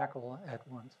much to tackle at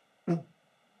once.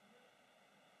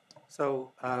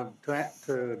 So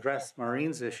to address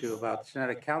Maureen's issue about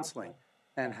genetic counseling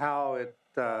and how it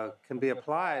can be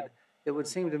applied, it would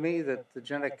seem to me that the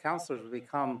genetic counselors would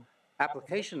become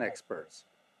application experts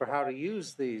for how to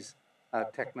use these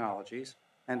technologies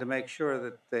and to make sure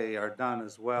that they are done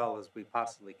as well as we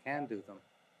possibly can do them,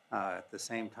 at the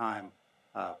same time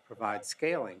provide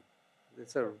scaling.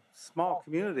 It's a small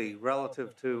community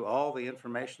relative to all the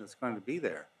information that's going to be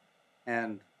there,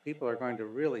 and people are going to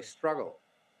really struggle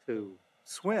to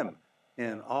swim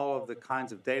in all of the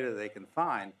kinds of data they can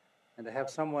find, and to have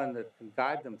someone that can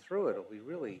guide them through it will be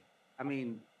really, I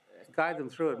mean, guide them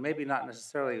through it, maybe not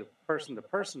necessarily person to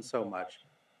person so much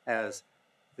as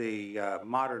the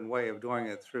modern way of doing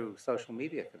it through social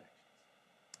media connections.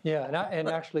 Yeah, and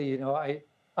actually, you know, I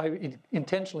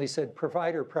intentionally said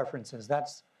provider preferences.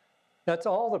 That's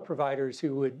all the providers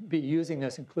who would be using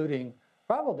this, including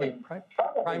probably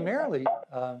primarily,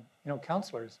 you know,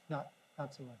 counselors, not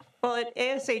so much. Well, at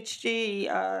ASHG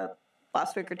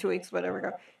last week or 2 weeks, whatever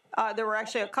ago, there were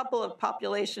actually a couple of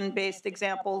population-based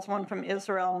examples, one from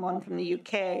Israel and one from the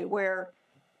UK, where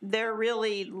they're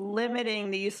really limiting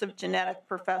the use of genetic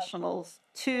professionals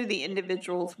to the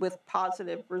individuals with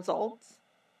positive results,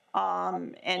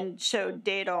 and showed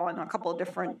data on a couple of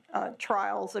different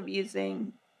trials of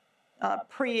using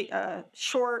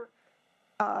short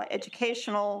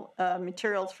educational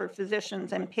materials for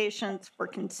physicians and patients for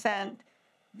consent,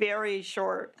 very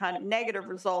short kind of negative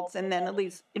results, and then at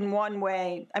least in one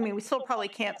way, I mean, we still probably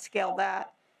can't scale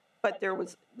that, but there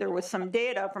was some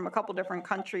data from a couple different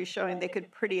countries showing they could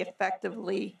pretty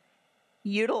effectively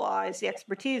utilize the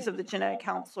expertise of the genetic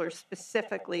counselors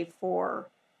specifically for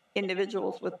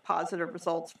individuals with positive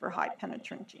results for high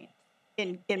penetrant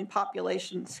genes in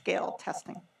population scale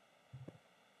testing.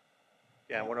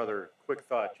 Yeah, one other quick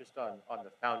thought just on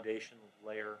the foundation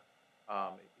layer.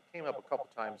 It came up a couple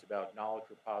times about knowledge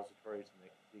repositories and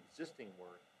the existing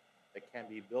work that can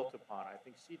be built upon. I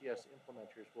think CDS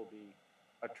implementers will be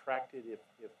attracted if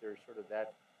there's sort of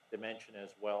that dimension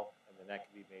as well, and then that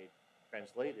can be made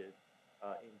translated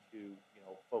into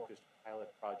focused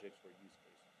pilot projects or use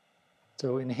cases.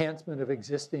 So enhancement of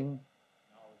existing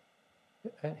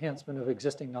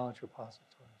knowledge repositories.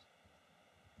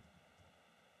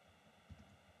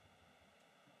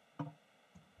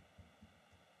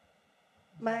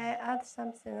 May I add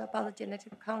something about the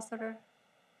genetic counselor?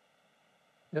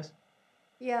 Yes.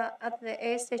 Yeah, at the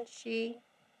ASHG,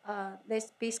 this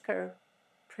speaker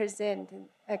presented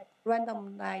a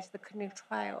randomized clinical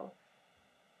trial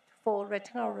for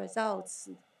return results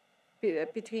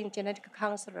between genetic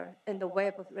counselor and the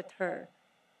web return.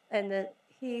 And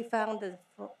he found that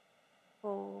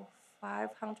for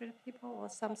 500 people or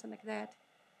something like that,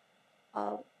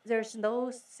 there's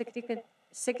no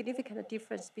significant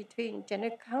difference between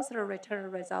genetic counselor return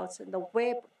results and the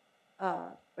web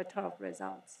return of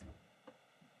results.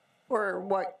 For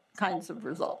what kinds of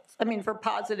results? I mean, for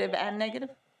positive and negative?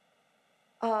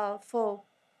 I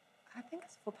think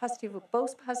it's for positive,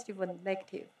 both positive and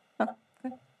negative.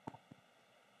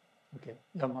 Okay,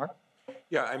 yeah, Mark?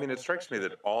 Yeah, I mean, it strikes me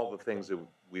that all the things that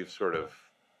we've sort of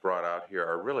brought out here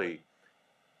are really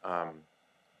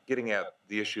getting at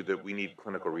the issue that we need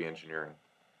clinical reengineering.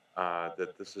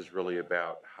 That this is really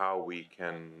about how we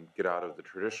can get out of the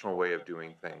traditional way of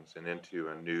doing things and into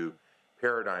a new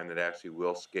paradigm that actually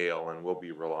will scale and will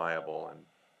be reliable.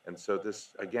 And so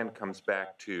this, again, comes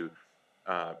back to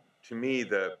me,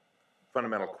 the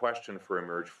fundamental question for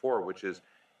eMERGE 4, which is,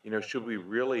 should we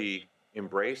really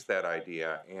embrace that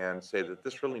idea and say that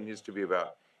this really needs to be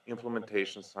about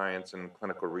implementation science and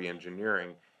clinical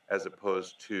reengineering as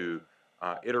opposed to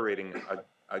iterating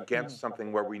against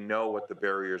something where we know what the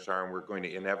barriers are and we're going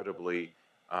to inevitably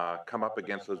come up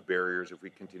against those barriers if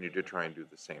we continue to try and do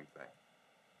the same thing.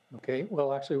 Okay,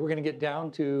 well, actually, we're going to get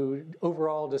down to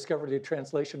overall discovery to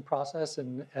translation process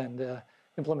and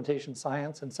implementation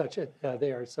science and such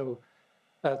there. So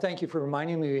thank you for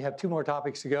reminding me we have 2 more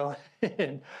topics to go.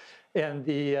 And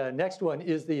the next one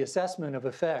is the assessment of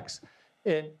effects.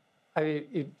 And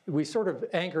we sort of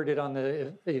anchored it on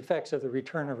the effects of the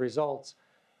return of results,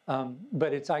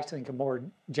 but it's, I think, a more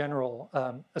general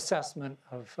assessment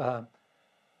of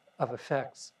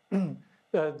effects.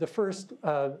 The first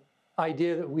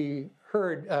idea that we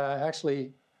heard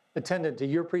actually attended to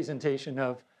your presentation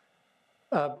of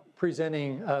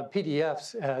presenting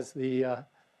PDFs as the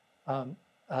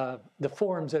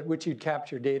forms at which you'd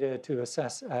capture data to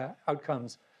assess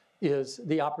outcomes is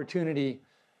the opportunity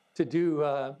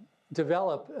to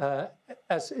develop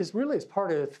as really as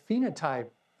part of phenotype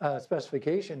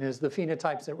specification is the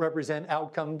phenotypes that represent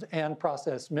outcomes and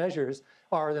process measures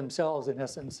are themselves, in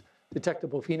essence,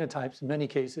 detectable phenotypes in many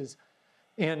cases.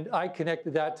 And I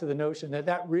connected that to the notion that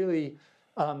that really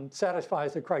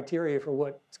satisfies the criteria for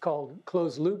what's called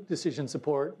closed-loop decision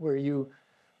support, where you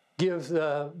give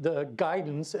the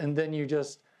guidance and then you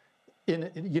just,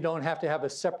 you don't have to have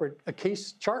a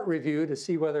case chart review to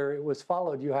see whether it was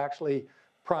followed. You actually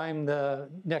prime the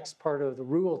next part of the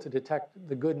rule to detect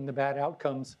the good and the bad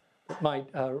outcomes that might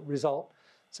result.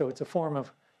 So it's a form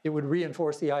of, it would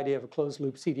reinforce the idea of a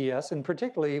closed-loop CDS, and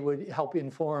particularly it would help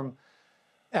inform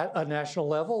at a national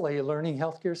level a learning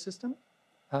healthcare system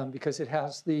because it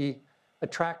has the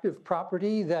attractive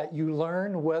property that you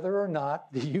learn whether or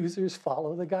not the users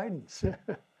follow the guidance.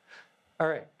 All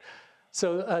right.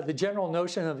 So the general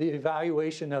notion of the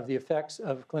evaluation of the effects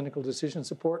of clinical decision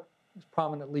support is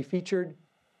prominently featured.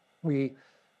 We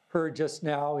heard just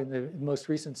now in the most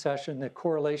recent session the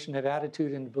correlation of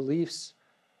attitude and beliefs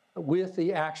with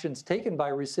the actions taken by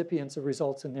recipients of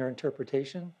results in their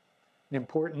interpretation. An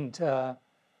important, I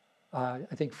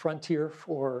think, frontier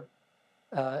for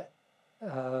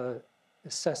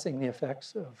assessing the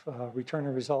effects of return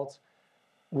of results.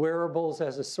 Wearables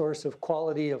as a source of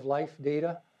quality of life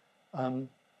data, and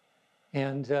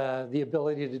the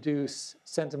ability to do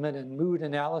sentiment and mood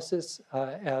analysis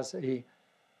as a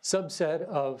subset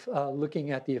of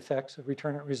looking at the effects of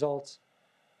return of results.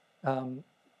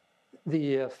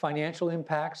 The financial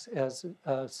impacts as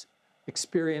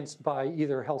experienced by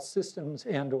either health systems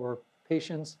and or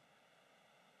patients.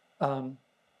 The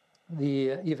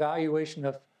evaluation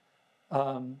of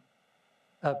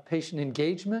patient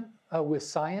engagement with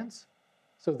science.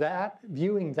 So that,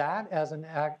 viewing that as an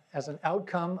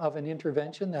outcome of an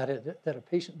intervention, that a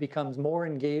patient becomes more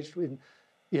engaged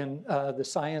in the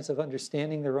science of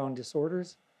understanding their own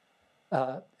disorders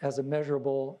as a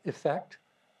measurable effect.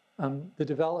 The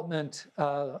development,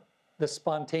 the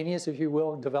spontaneous, if you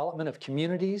will, development of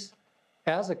communities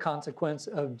as a consequence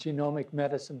of genomic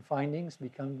medicine findings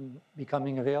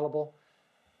becoming available.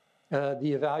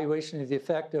 The evaluation of the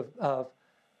effect of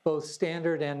both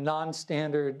standard and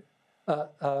non-standard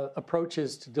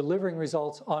approaches to delivering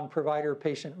results on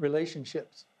provider-patient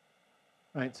relationships.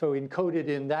 Right? So encoded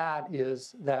in that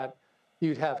is that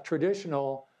you'd have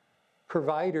traditional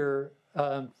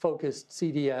provider-focused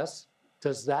CDS.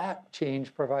 Does that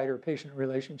change provider-patient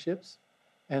relationships?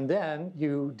 And then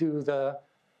you do the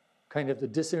kind of the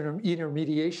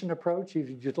disintermediation approach. You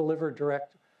deliver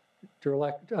direct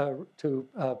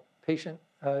to patient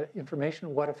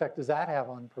information. What effect does that have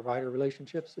on provider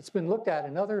relationships? It's been looked at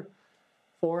in other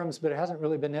forums, but it hasn't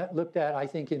really been looked at, I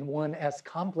think, in one as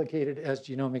complicated as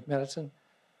genomic medicine.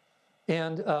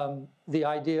 And the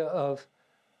idea of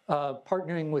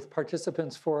partnering with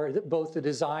participants for both the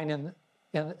design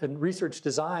and research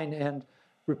design and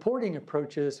reporting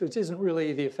approaches, which isn't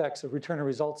really the effects of return of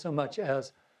results so much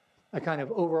as a kind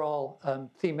of overall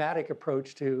thematic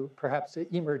approach to perhaps the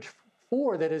eMERGE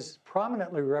 4 that is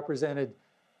prominently represented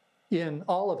in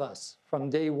all of us. From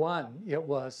day one, it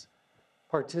was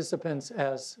participants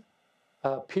as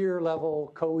peer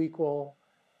level, co-equal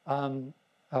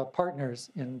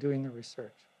partners in doing the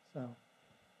research. So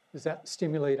does that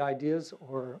stimulate ideas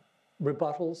or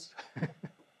rebuttals?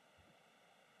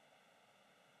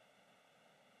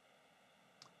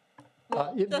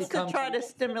 Just to try to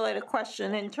stimulate a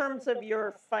question, in terms of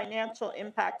your financial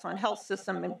impact on health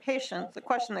system and patients, the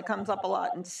question that comes up a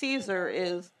lot in CSER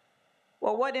is,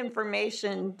 well, what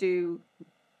information do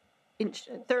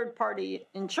third-party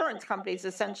insurance companies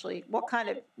essentially, what kind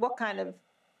of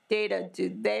data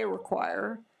do they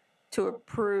require to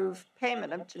approve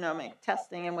payment of genomic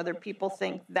testing, and whether people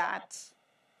think that's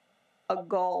a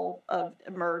goal of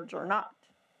eMERGE or not?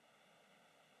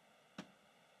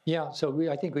 Yeah, so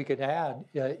I think we could add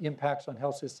impacts on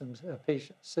health systems,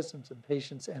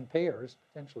 patients and payers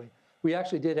potentially. We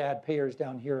actually did add payers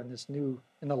down here in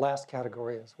the last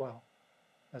category as well,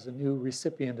 as a new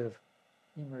recipient of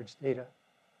eMERGE data.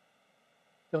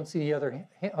 Don't see any other.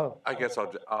 I guess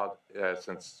I'll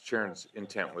since Sharon's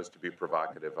intent was to be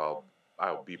provocative, I'll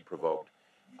be provoked.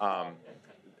 I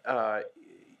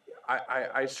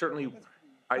certainly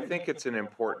think it's an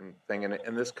important thing,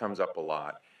 and this comes up a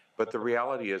lot. But the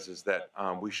reality is that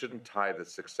we shouldn't tie the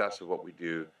success of what we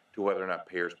do to whether or not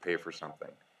payers pay for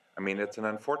something. I mean, it's an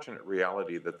unfortunate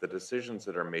reality that the decisions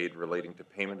that are made relating to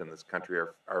payment in this country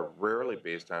are rarely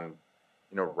based on,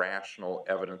 rational,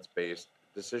 evidence-based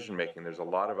decision-making. There's a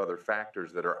lot of other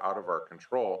factors that are out of our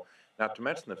control, not to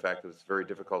mention the fact that it's very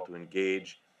difficult to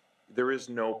engage. There is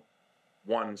no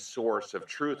one source of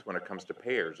truth when it comes to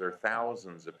payers. There are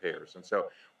thousands of payers. And so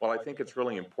while I think it's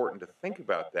really important to think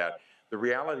about that, the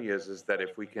reality is that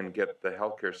if we can get the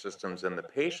healthcare systems and the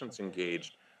patients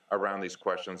engaged around these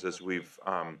questions, as we've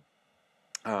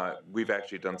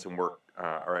actually done some work,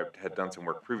 or I had done some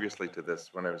work previously to this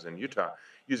when I was in Utah,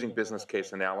 using business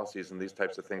case analyses and these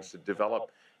types of things to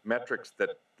develop metrics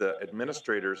that the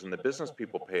administrators and the business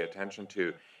people pay attention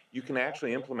to, you can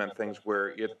actually implement things where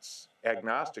it's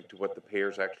agnostic to what the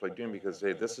payer's actually doing, because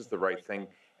they say this is the right thing,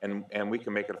 and we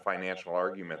can make it a financial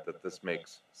argument that this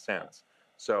makes sense.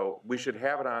 So we should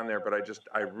have it on there, but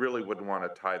I really wouldn't want to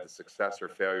tie the success or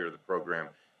failure of the program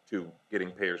to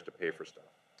getting payers to pay for stuff.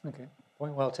 Okay,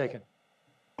 point well taken.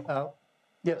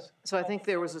 Yes. So I think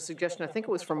there was a suggestion, I think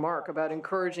it was from Mark, about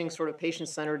encouraging sort of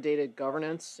patient-centered data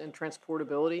governance and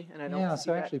transportability, and I don't see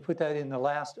so I actually put that in the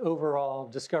last overall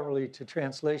discovery to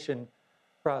translation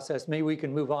process. Maybe we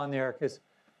can move on there, because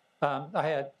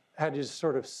I had just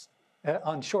sort of,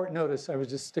 on short notice, I was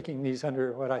just sticking these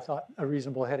under what I thought a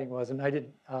reasonable heading was, and I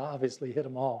didn't obviously hit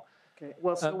them all. Okay,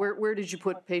 well, so where did you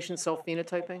put patient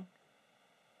self-phenotyping?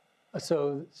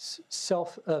 So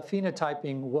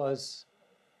self-phenotyping was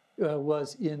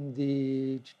in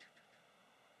the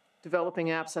developing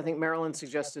apps. I think Marilyn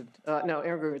suggested,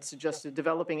 Ingrid suggested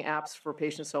developing apps for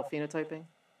patient self-phenotyping.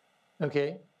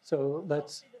 Okay, so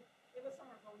let's.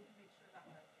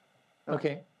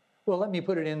 Okay, well, let me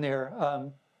put it in there.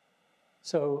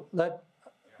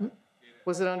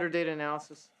 Was it under data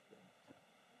analysis?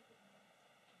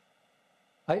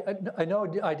 I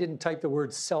know I didn't type the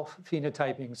word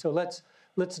self-phenotyping, so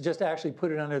let's just actually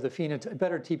put it under the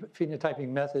better phenotyping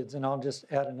methods, and I'll just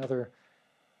add another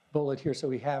bullet here so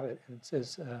we have it. And it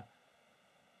says,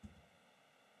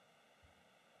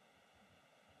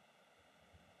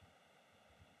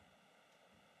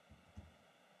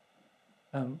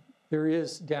 there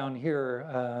is down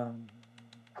here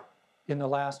in the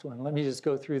last one. Let me just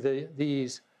go through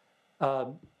these.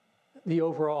 The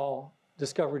overall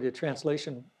discovery to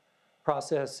translation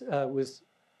process was,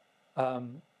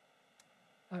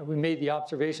 we made the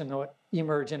observation that what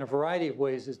eMERGE in a variety of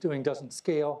ways is doing doesn't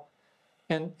scale.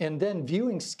 And then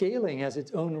viewing scaling as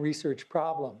its own research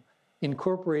problem,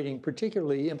 incorporating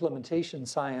particularly implementation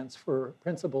science for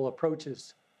principal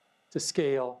approaches to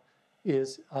scale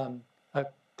is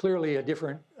clearly a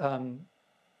different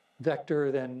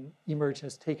vector than eMERGE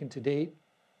has taken to date.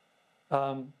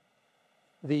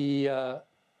 The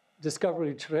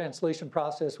discovery translation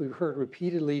process we've heard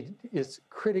repeatedly is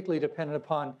critically dependent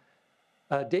upon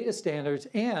data standards,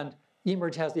 and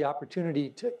eMERGE has the opportunity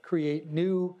to create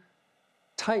new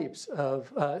types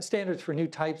of standards for new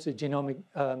types of genomic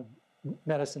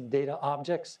medicine data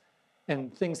objects,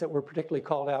 and things that were particularly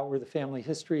called out were the family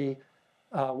history,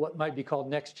 what might be called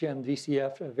next-gen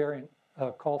VCF, variant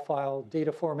call file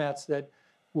data formats that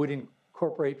would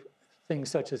incorporate things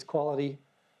such as quality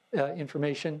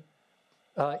information.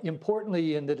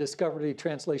 importantly, in the discovery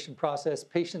translation process,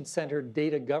 patient-centered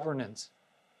data governance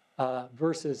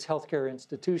versus healthcare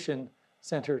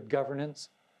institution-centered governance.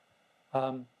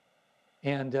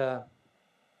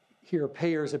 Here,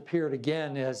 payers appeared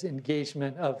again as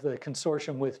engagement of the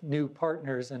consortium with new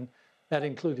partners, and that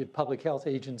included public health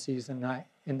agencies. And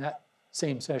in that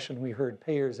same session, we heard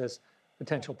payers as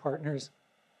potential partners.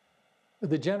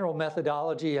 The general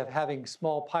methodology of having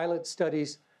small pilot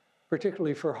studies,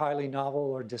 particularly for highly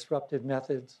novel or disruptive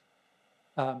methods,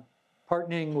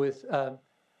 partnering with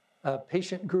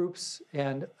patient groups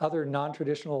and other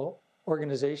non-traditional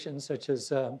organizations such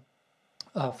as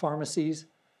pharmacies,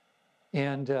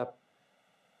 and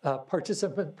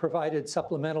participant-provided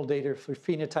supplemental data for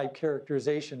phenotype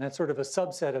characterization. That's sort of a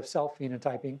subset of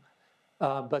self-phenotyping.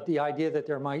 But the idea that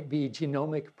there might be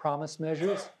genomic promise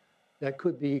measures that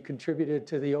could be contributed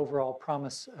to the overall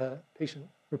promise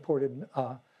patient-reported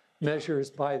measures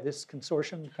by this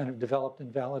consortium, kind of developed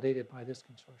and validated by this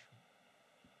consortium.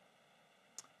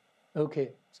 Okay,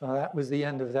 so that was the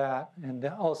end of that, and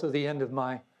also the end of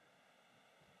my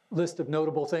list of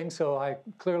notable things, so I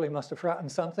clearly must have forgotten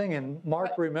something, and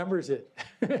Mark remembers it.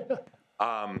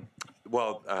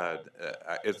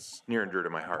 It's near and dear to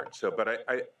my heart. So, but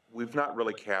we've not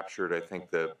really captured, I think,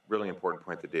 the really important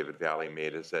point that David Valley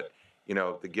made is that, you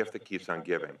know, the gift that keeps on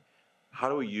giving. How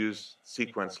do we use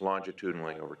sequence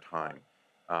longitudinally over time?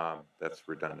 That's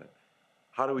redundant.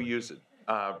 How do we use it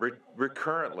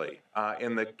recurrently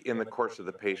in the course of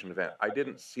the patient event? I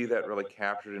didn't see that really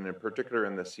captured, and in particular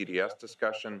in the CDS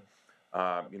discussion,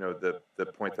 you know, the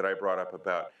point that I brought up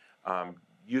about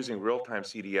using real-time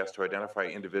CDS to identify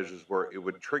individuals where it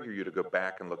would trigger you to go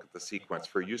back and look at the sequence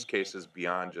for use cases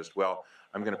beyond just, well,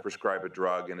 I'm going to prescribe a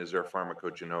drug and is there a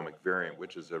pharmacogenomic variant,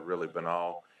 which is a really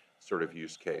banal sort of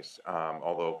use case,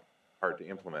 although hard to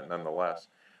implement nonetheless.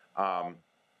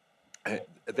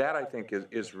 That I think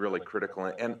is really critical,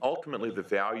 and ultimately the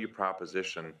value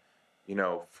proposition, you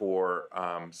know, for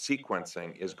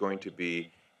sequencing is going to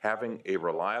be having a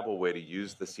reliable way to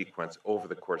use the sequence over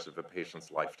the course of a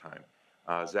patient's lifetime.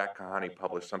 Zach Kahani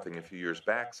published something a few years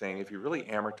back saying if you really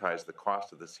amortize the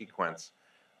cost of the sequence,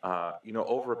 you know,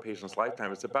 over a patient's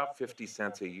lifetime, it's about 50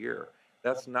 cents a year.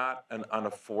 That's not an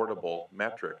unaffordable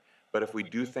metric, but if we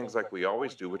do things like we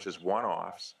always do, which is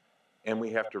one-offs, and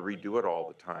we have to redo it all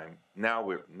the time, now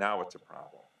it's a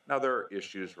problem. Now there are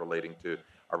issues relating to,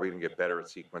 are we going to get better at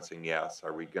sequencing? Yes.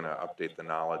 Are we going to update the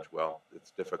knowledge? Well,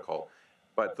 it's difficult.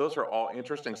 But those are all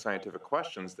interesting scientific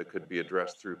questions that could be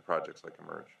addressed through projects like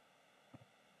eMERGE.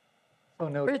 Oh,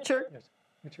 no. Richard? Yes.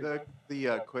 Richard.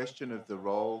 The question of the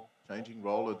role, changing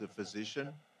role of the physician,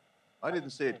 I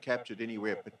didn't see it captured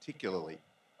anywhere particularly.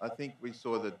 I think we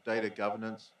saw the data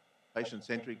governance,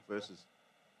 patient-centric versus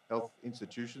health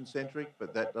institution-centric,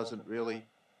 but that doesn't really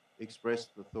express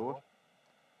the thought.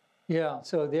 Yeah,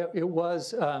 so it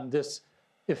was this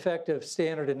effect of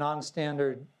standard and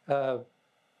non-standard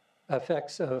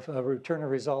effects of return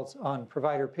of results on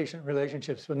provider-patient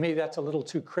relationships. For me, that's a little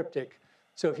too cryptic.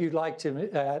 So if you'd like to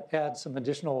add some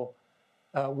additional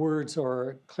words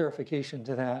or clarification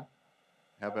to that.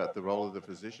 How about the role of the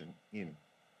physician in?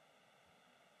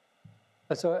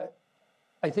 So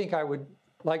I think I would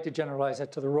like to generalize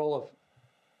that to the role of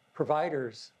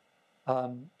providers,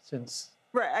 since...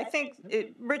 Right, I think,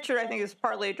 Richard, I think is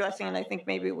partly addressing, and I think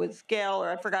maybe it was Gail or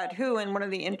I forgot who in one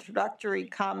of the introductory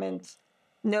comments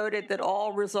noted that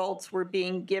all results were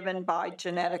being given by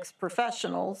genetics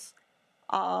professionals,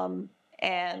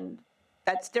 and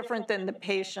that's different than the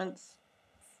patient's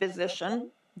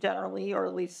physician generally, or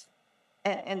at least,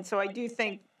 and so I do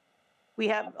think we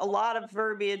have a lot of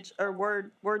verbiage or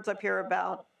words up here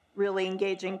about really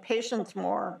engaging patients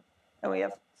more, and we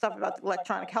have stuff about the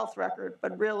electronic health record,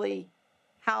 but really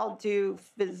how do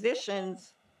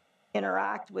physicians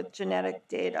interact with genetic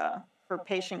data for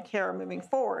patient care moving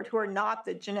forward, who are not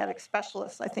the genetic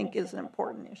specialists, I think is an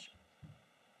important issue.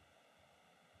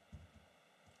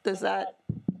 Does that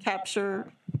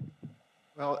capture?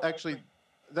 Well, actually,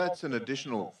 that's an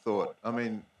additional thought. I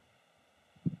mean,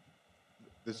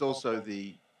 there's also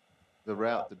the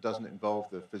route that doesn't involve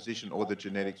the physician or the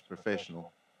genetics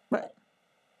professional. Right.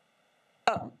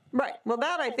 Oh, right. Well,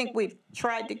 that I think we've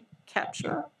tried to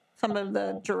capture some of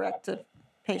the direct to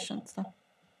patient stuff.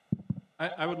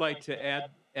 I would like to add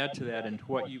to that and to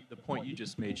what the point you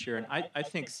just made, Sharon. I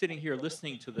think sitting here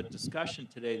listening to the discussion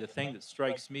today, the thing that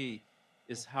strikes me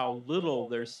is how little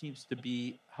of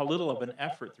an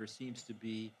effort there seems to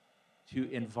be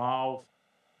to involve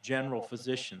general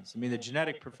physicians. I mean, the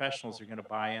genetic professionals are going to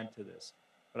buy into this,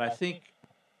 but I think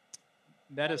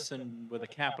medicine with a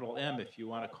capital M, if you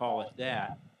want to call it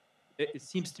that, it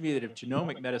seems to me that if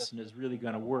genomic medicine is really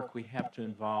going to work, we have to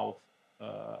involve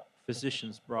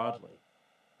physicians broadly.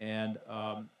 And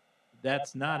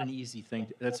that's not an easy thing.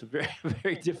 That's a very,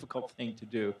 very difficult thing to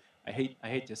do. I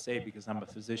hate to say it because I'm a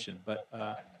physician, but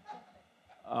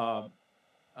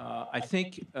I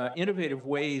think innovative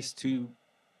ways to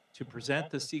present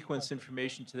the sequence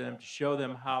information to them, to show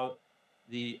them how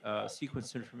the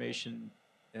sequence information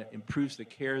improves the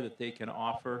care that they can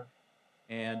offer,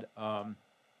 and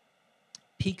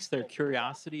piques their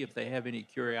curiosity if they have any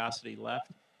curiosity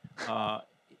left,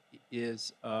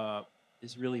 is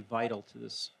really vital to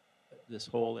this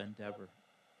whole endeavor,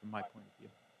 from my point of view.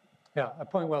 Yeah, a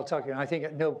point well taken. I think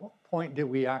at no point did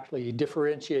we actually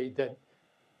differentiate that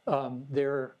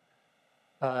the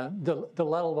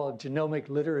level of genomic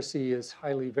literacy is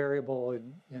highly variable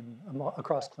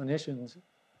across clinicians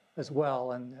as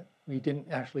well, and that we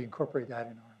didn't actually incorporate that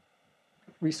in our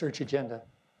research agenda.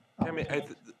 I mean,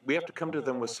 we have to come to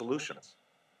them with solutions.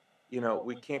 You know,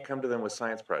 we can't come to them with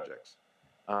science projects.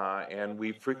 And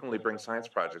we frequently bring science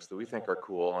projects that we think are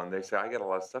cool, and they say, I got a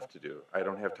lot of stuff to do. I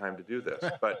don't have time to do this.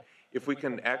 But if we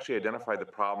can actually identify the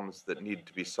problems that need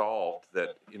to be solved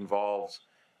that involves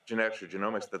genetics or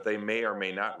genomics that they may or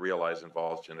may not realize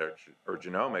involves genetics or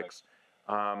genomics,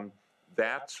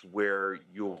 that's where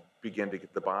you'll begin to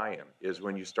get the buy-in, is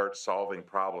when you start solving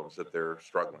problems that they're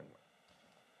struggling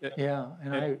with. Yeah,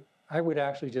 and I would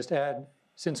actually just add,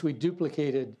 since we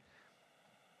duplicated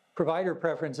provider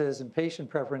preferences and patient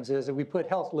preferences, and we put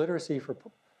health literacy for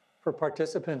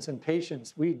participants and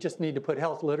patients, we just need to put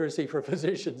health literacy for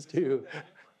physicians too.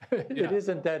 It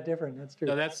isn't that different, that's true.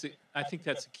 No, I think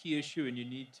that's a key issue, and you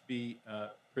need to be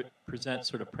present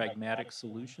sort of pragmatic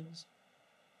solutions.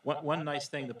 One nice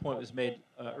thing, the point was made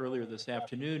earlier this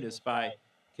afternoon, is by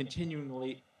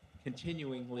continually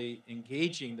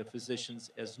engaging the physicians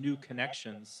as new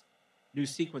connections, new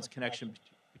sequence connection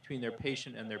between their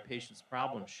patient and their patient's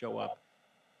problems show up,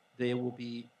 they will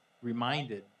be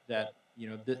reminded that, you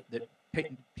know, that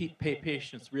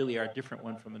patients really are different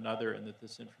one from another, and that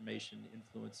this information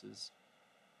influences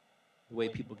the way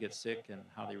people get sick and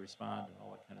how they respond and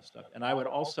all that kind of stuff. And I would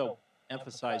also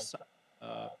emphasize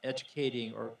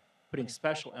educating or putting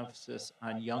special emphasis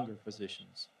on younger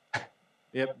physicians.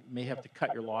 You may have to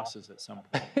cut your losses at some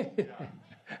point. Okay,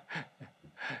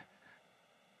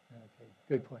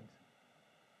 good point.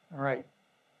 All right.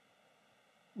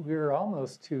 We're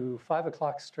almost to 5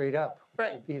 o'clock straight up,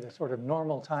 which would be the sort of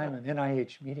normal time an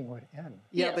NIH meeting would end.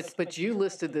 Yeah, but you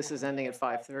listed this as ending at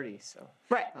 5:30, so.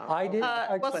 Right. I did.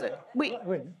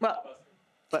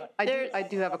 But I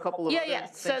do have a couple of other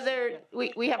things. So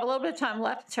we have a little bit of time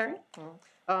left. Terry?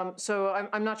 So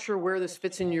I'm not sure where this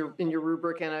fits in your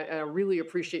rubric, and I really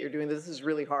appreciate your doing this. This is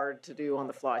really hard to do on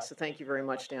the fly, so thank you very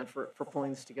much, Dan, for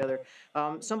pulling this together.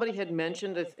 Somebody had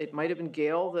mentioned, it might have been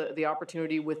Gail, the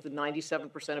opportunity with the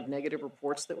 97% of negative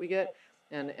reports that we get,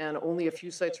 and only a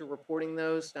few sites are reporting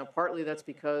those. Now, partly that's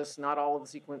because not all of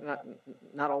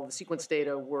the sequence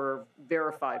data were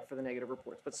verified for the negative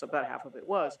reports, but about half of it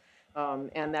was,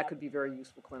 and that could be very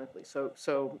useful clinically.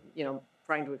 So you know,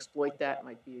 trying to exploit that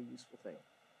might be a useful thing.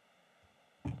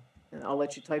 And I'll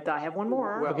let you type that. I have one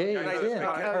more. Well, okay,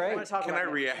 can I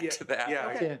react to that?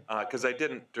 Yeah. Because I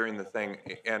didn't during the thing,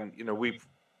 and you know, we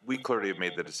clearly have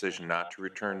made the decision not to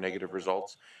return negative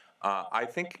results. I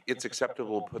think it's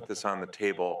acceptable to put this on the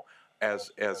table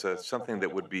as something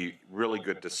that would be really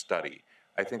good to study.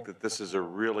 I think that this is a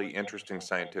really interesting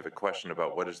scientific question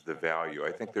about what is the value.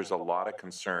 I think there's a lot of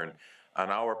concern on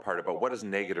our part about what does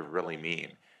negative really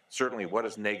mean. Certainly, what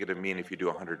does negative mean if you do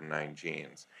 109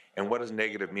 genes? And what does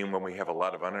negative mean when we have a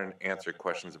lot of unanswered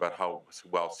questions about how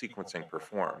well sequencing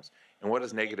performs? And what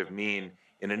does negative mean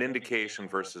in an indication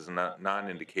versus a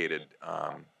non-indicated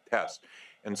test?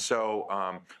 And so,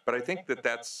 but I think that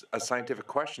that's a scientific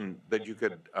question that you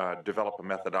could develop a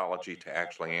methodology to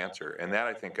actually answer. And that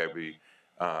I think I'd be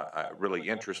really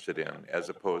interested in, as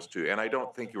opposed to, and I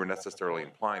don't think you were necessarily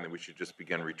implying that we should just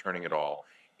begin returning it all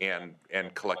and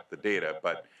collect the data,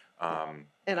 but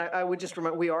and I would just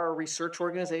remind, we are a research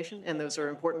organization, and those are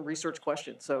important research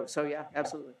questions. So yeah,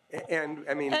 absolutely. And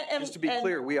I mean, just to be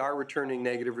clear, we are returning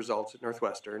negative results at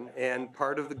Northwestern, and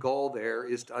part of the goal there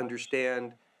is to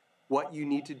understand what you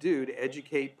need to do to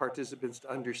educate participants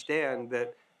to understand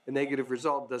that a negative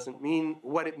result doesn't mean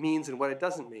what it means and what it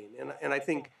doesn't mean. And I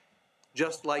think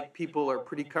just like people are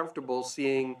pretty comfortable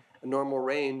seeing a normal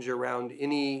range around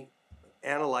any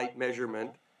analyte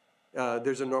measurement,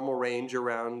 there's a normal range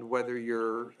around whether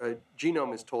your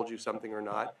genome has told you something or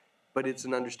not, but it's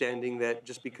an understanding that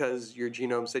just because your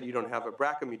genome said you don't have a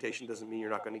BRCA mutation doesn't mean you're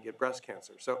not going to get breast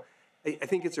cancer. So I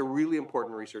think it's a really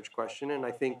important research question, and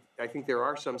I think there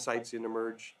are some sites in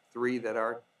eMERGE 3 that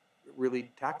are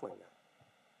really tackling that.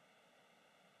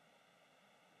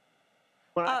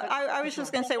 I was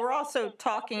just going to say, we're also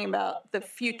talking about the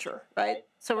future, right?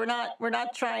 So we're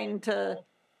not trying to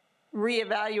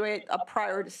reevaluate a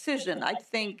prior decision. I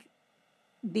think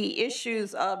the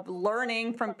issues of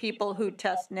learning from people who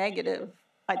test negative,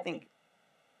 I think,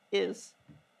 is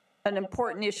an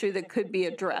important issue that could be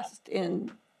addressed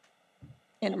in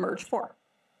eMERGE 4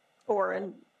 or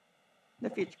in the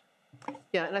future.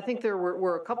 Yeah, and I think there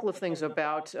were a couple of things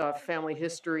about family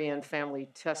history and family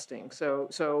testing. So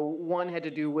one had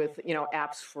to do with,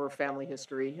 apps for family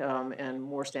history and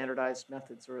more standardized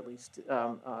methods, or at least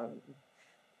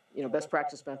best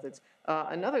practice methods.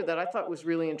 Another that I thought was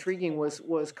really intriguing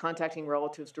was contacting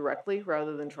relatives directly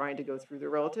rather than trying to go through their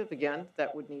relative. Again,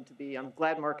 that would need to be, I'm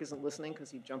glad Mark isn't listening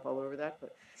because he'd jump all over that.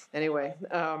 But anyway,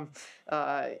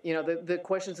 the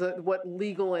questions, what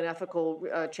legal and ethical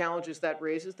challenges that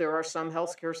raises. There are some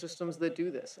healthcare systems that do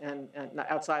this and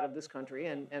outside of this country,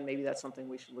 and maybe that's something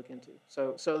we should look into.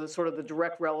 So the sort of the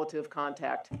direct relative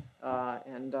contact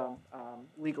and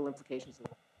legal implications of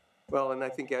it. Well, and I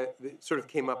think it sort of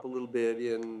came up a little bit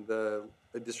in the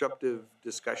disruptive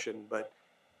discussion, but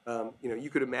you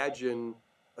could imagine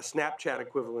a Snapchat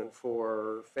equivalent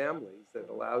for families that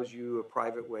allows you a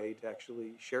private way to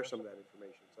actually share some of that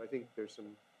information. So I think there's some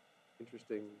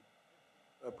interesting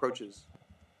approaches.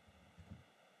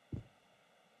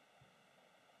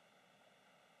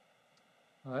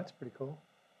 Oh, that's pretty cool.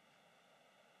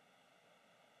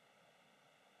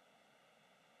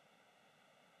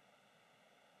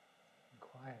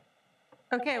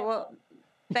 Okay, well,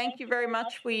 thank you very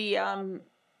much. We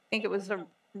think it was a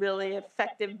really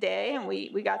effective day, and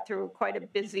we got through quite a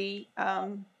busy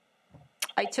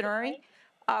itinerary.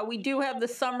 We do have the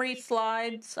summary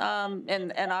slides,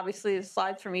 and obviously the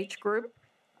slides from each group.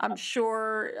 I'm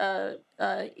sure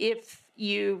if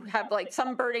you have like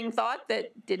some burning thought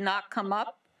that did not come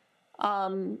up,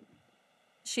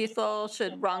 Shithal,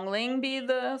 should Rongling be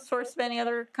the source of any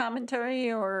other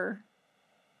commentary or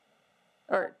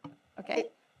okay.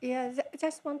 Yeah, I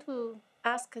just want to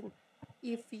ask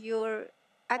if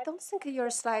I don't think your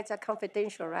slides are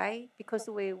confidential, right? Because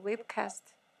we webcast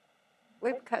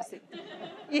it.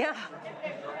 Yeah.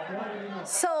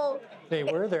 So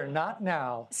they're not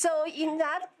now. So in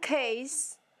that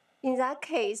case,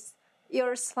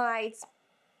 your slides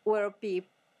will be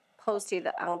posted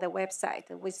on the website.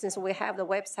 Since we have the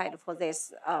website for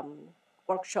this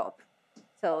workshop,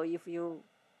 so if you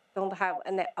don't have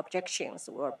any objections,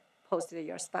 we'll post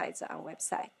your slides on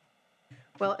website.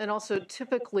 Well, and also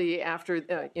typically after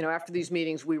these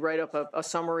meetings, we write up a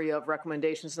summary of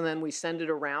recommendations, and then we send it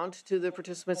around to the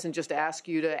participants and just ask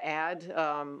you to add,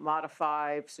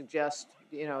 modify, suggest,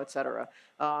 et cetera.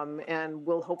 And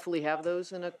we'll hopefully have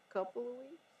those in a couple of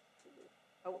weeks.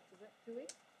 Oh, is that 2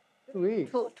 weeks? 2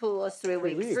 weeks. 2 or 3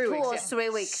 weeks. 3 weeks. 2 or 3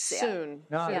 weeks. Soon.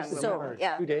 No, yeah. So,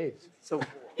 yeah. 2 days. So,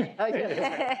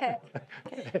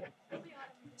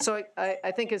 so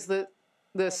I think as the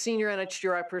senior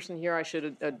NHGRI person here, I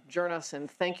should adjourn us and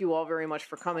thank you all very much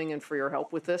for coming and for your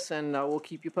help with this, and we'll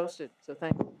keep you posted. So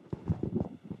thank you.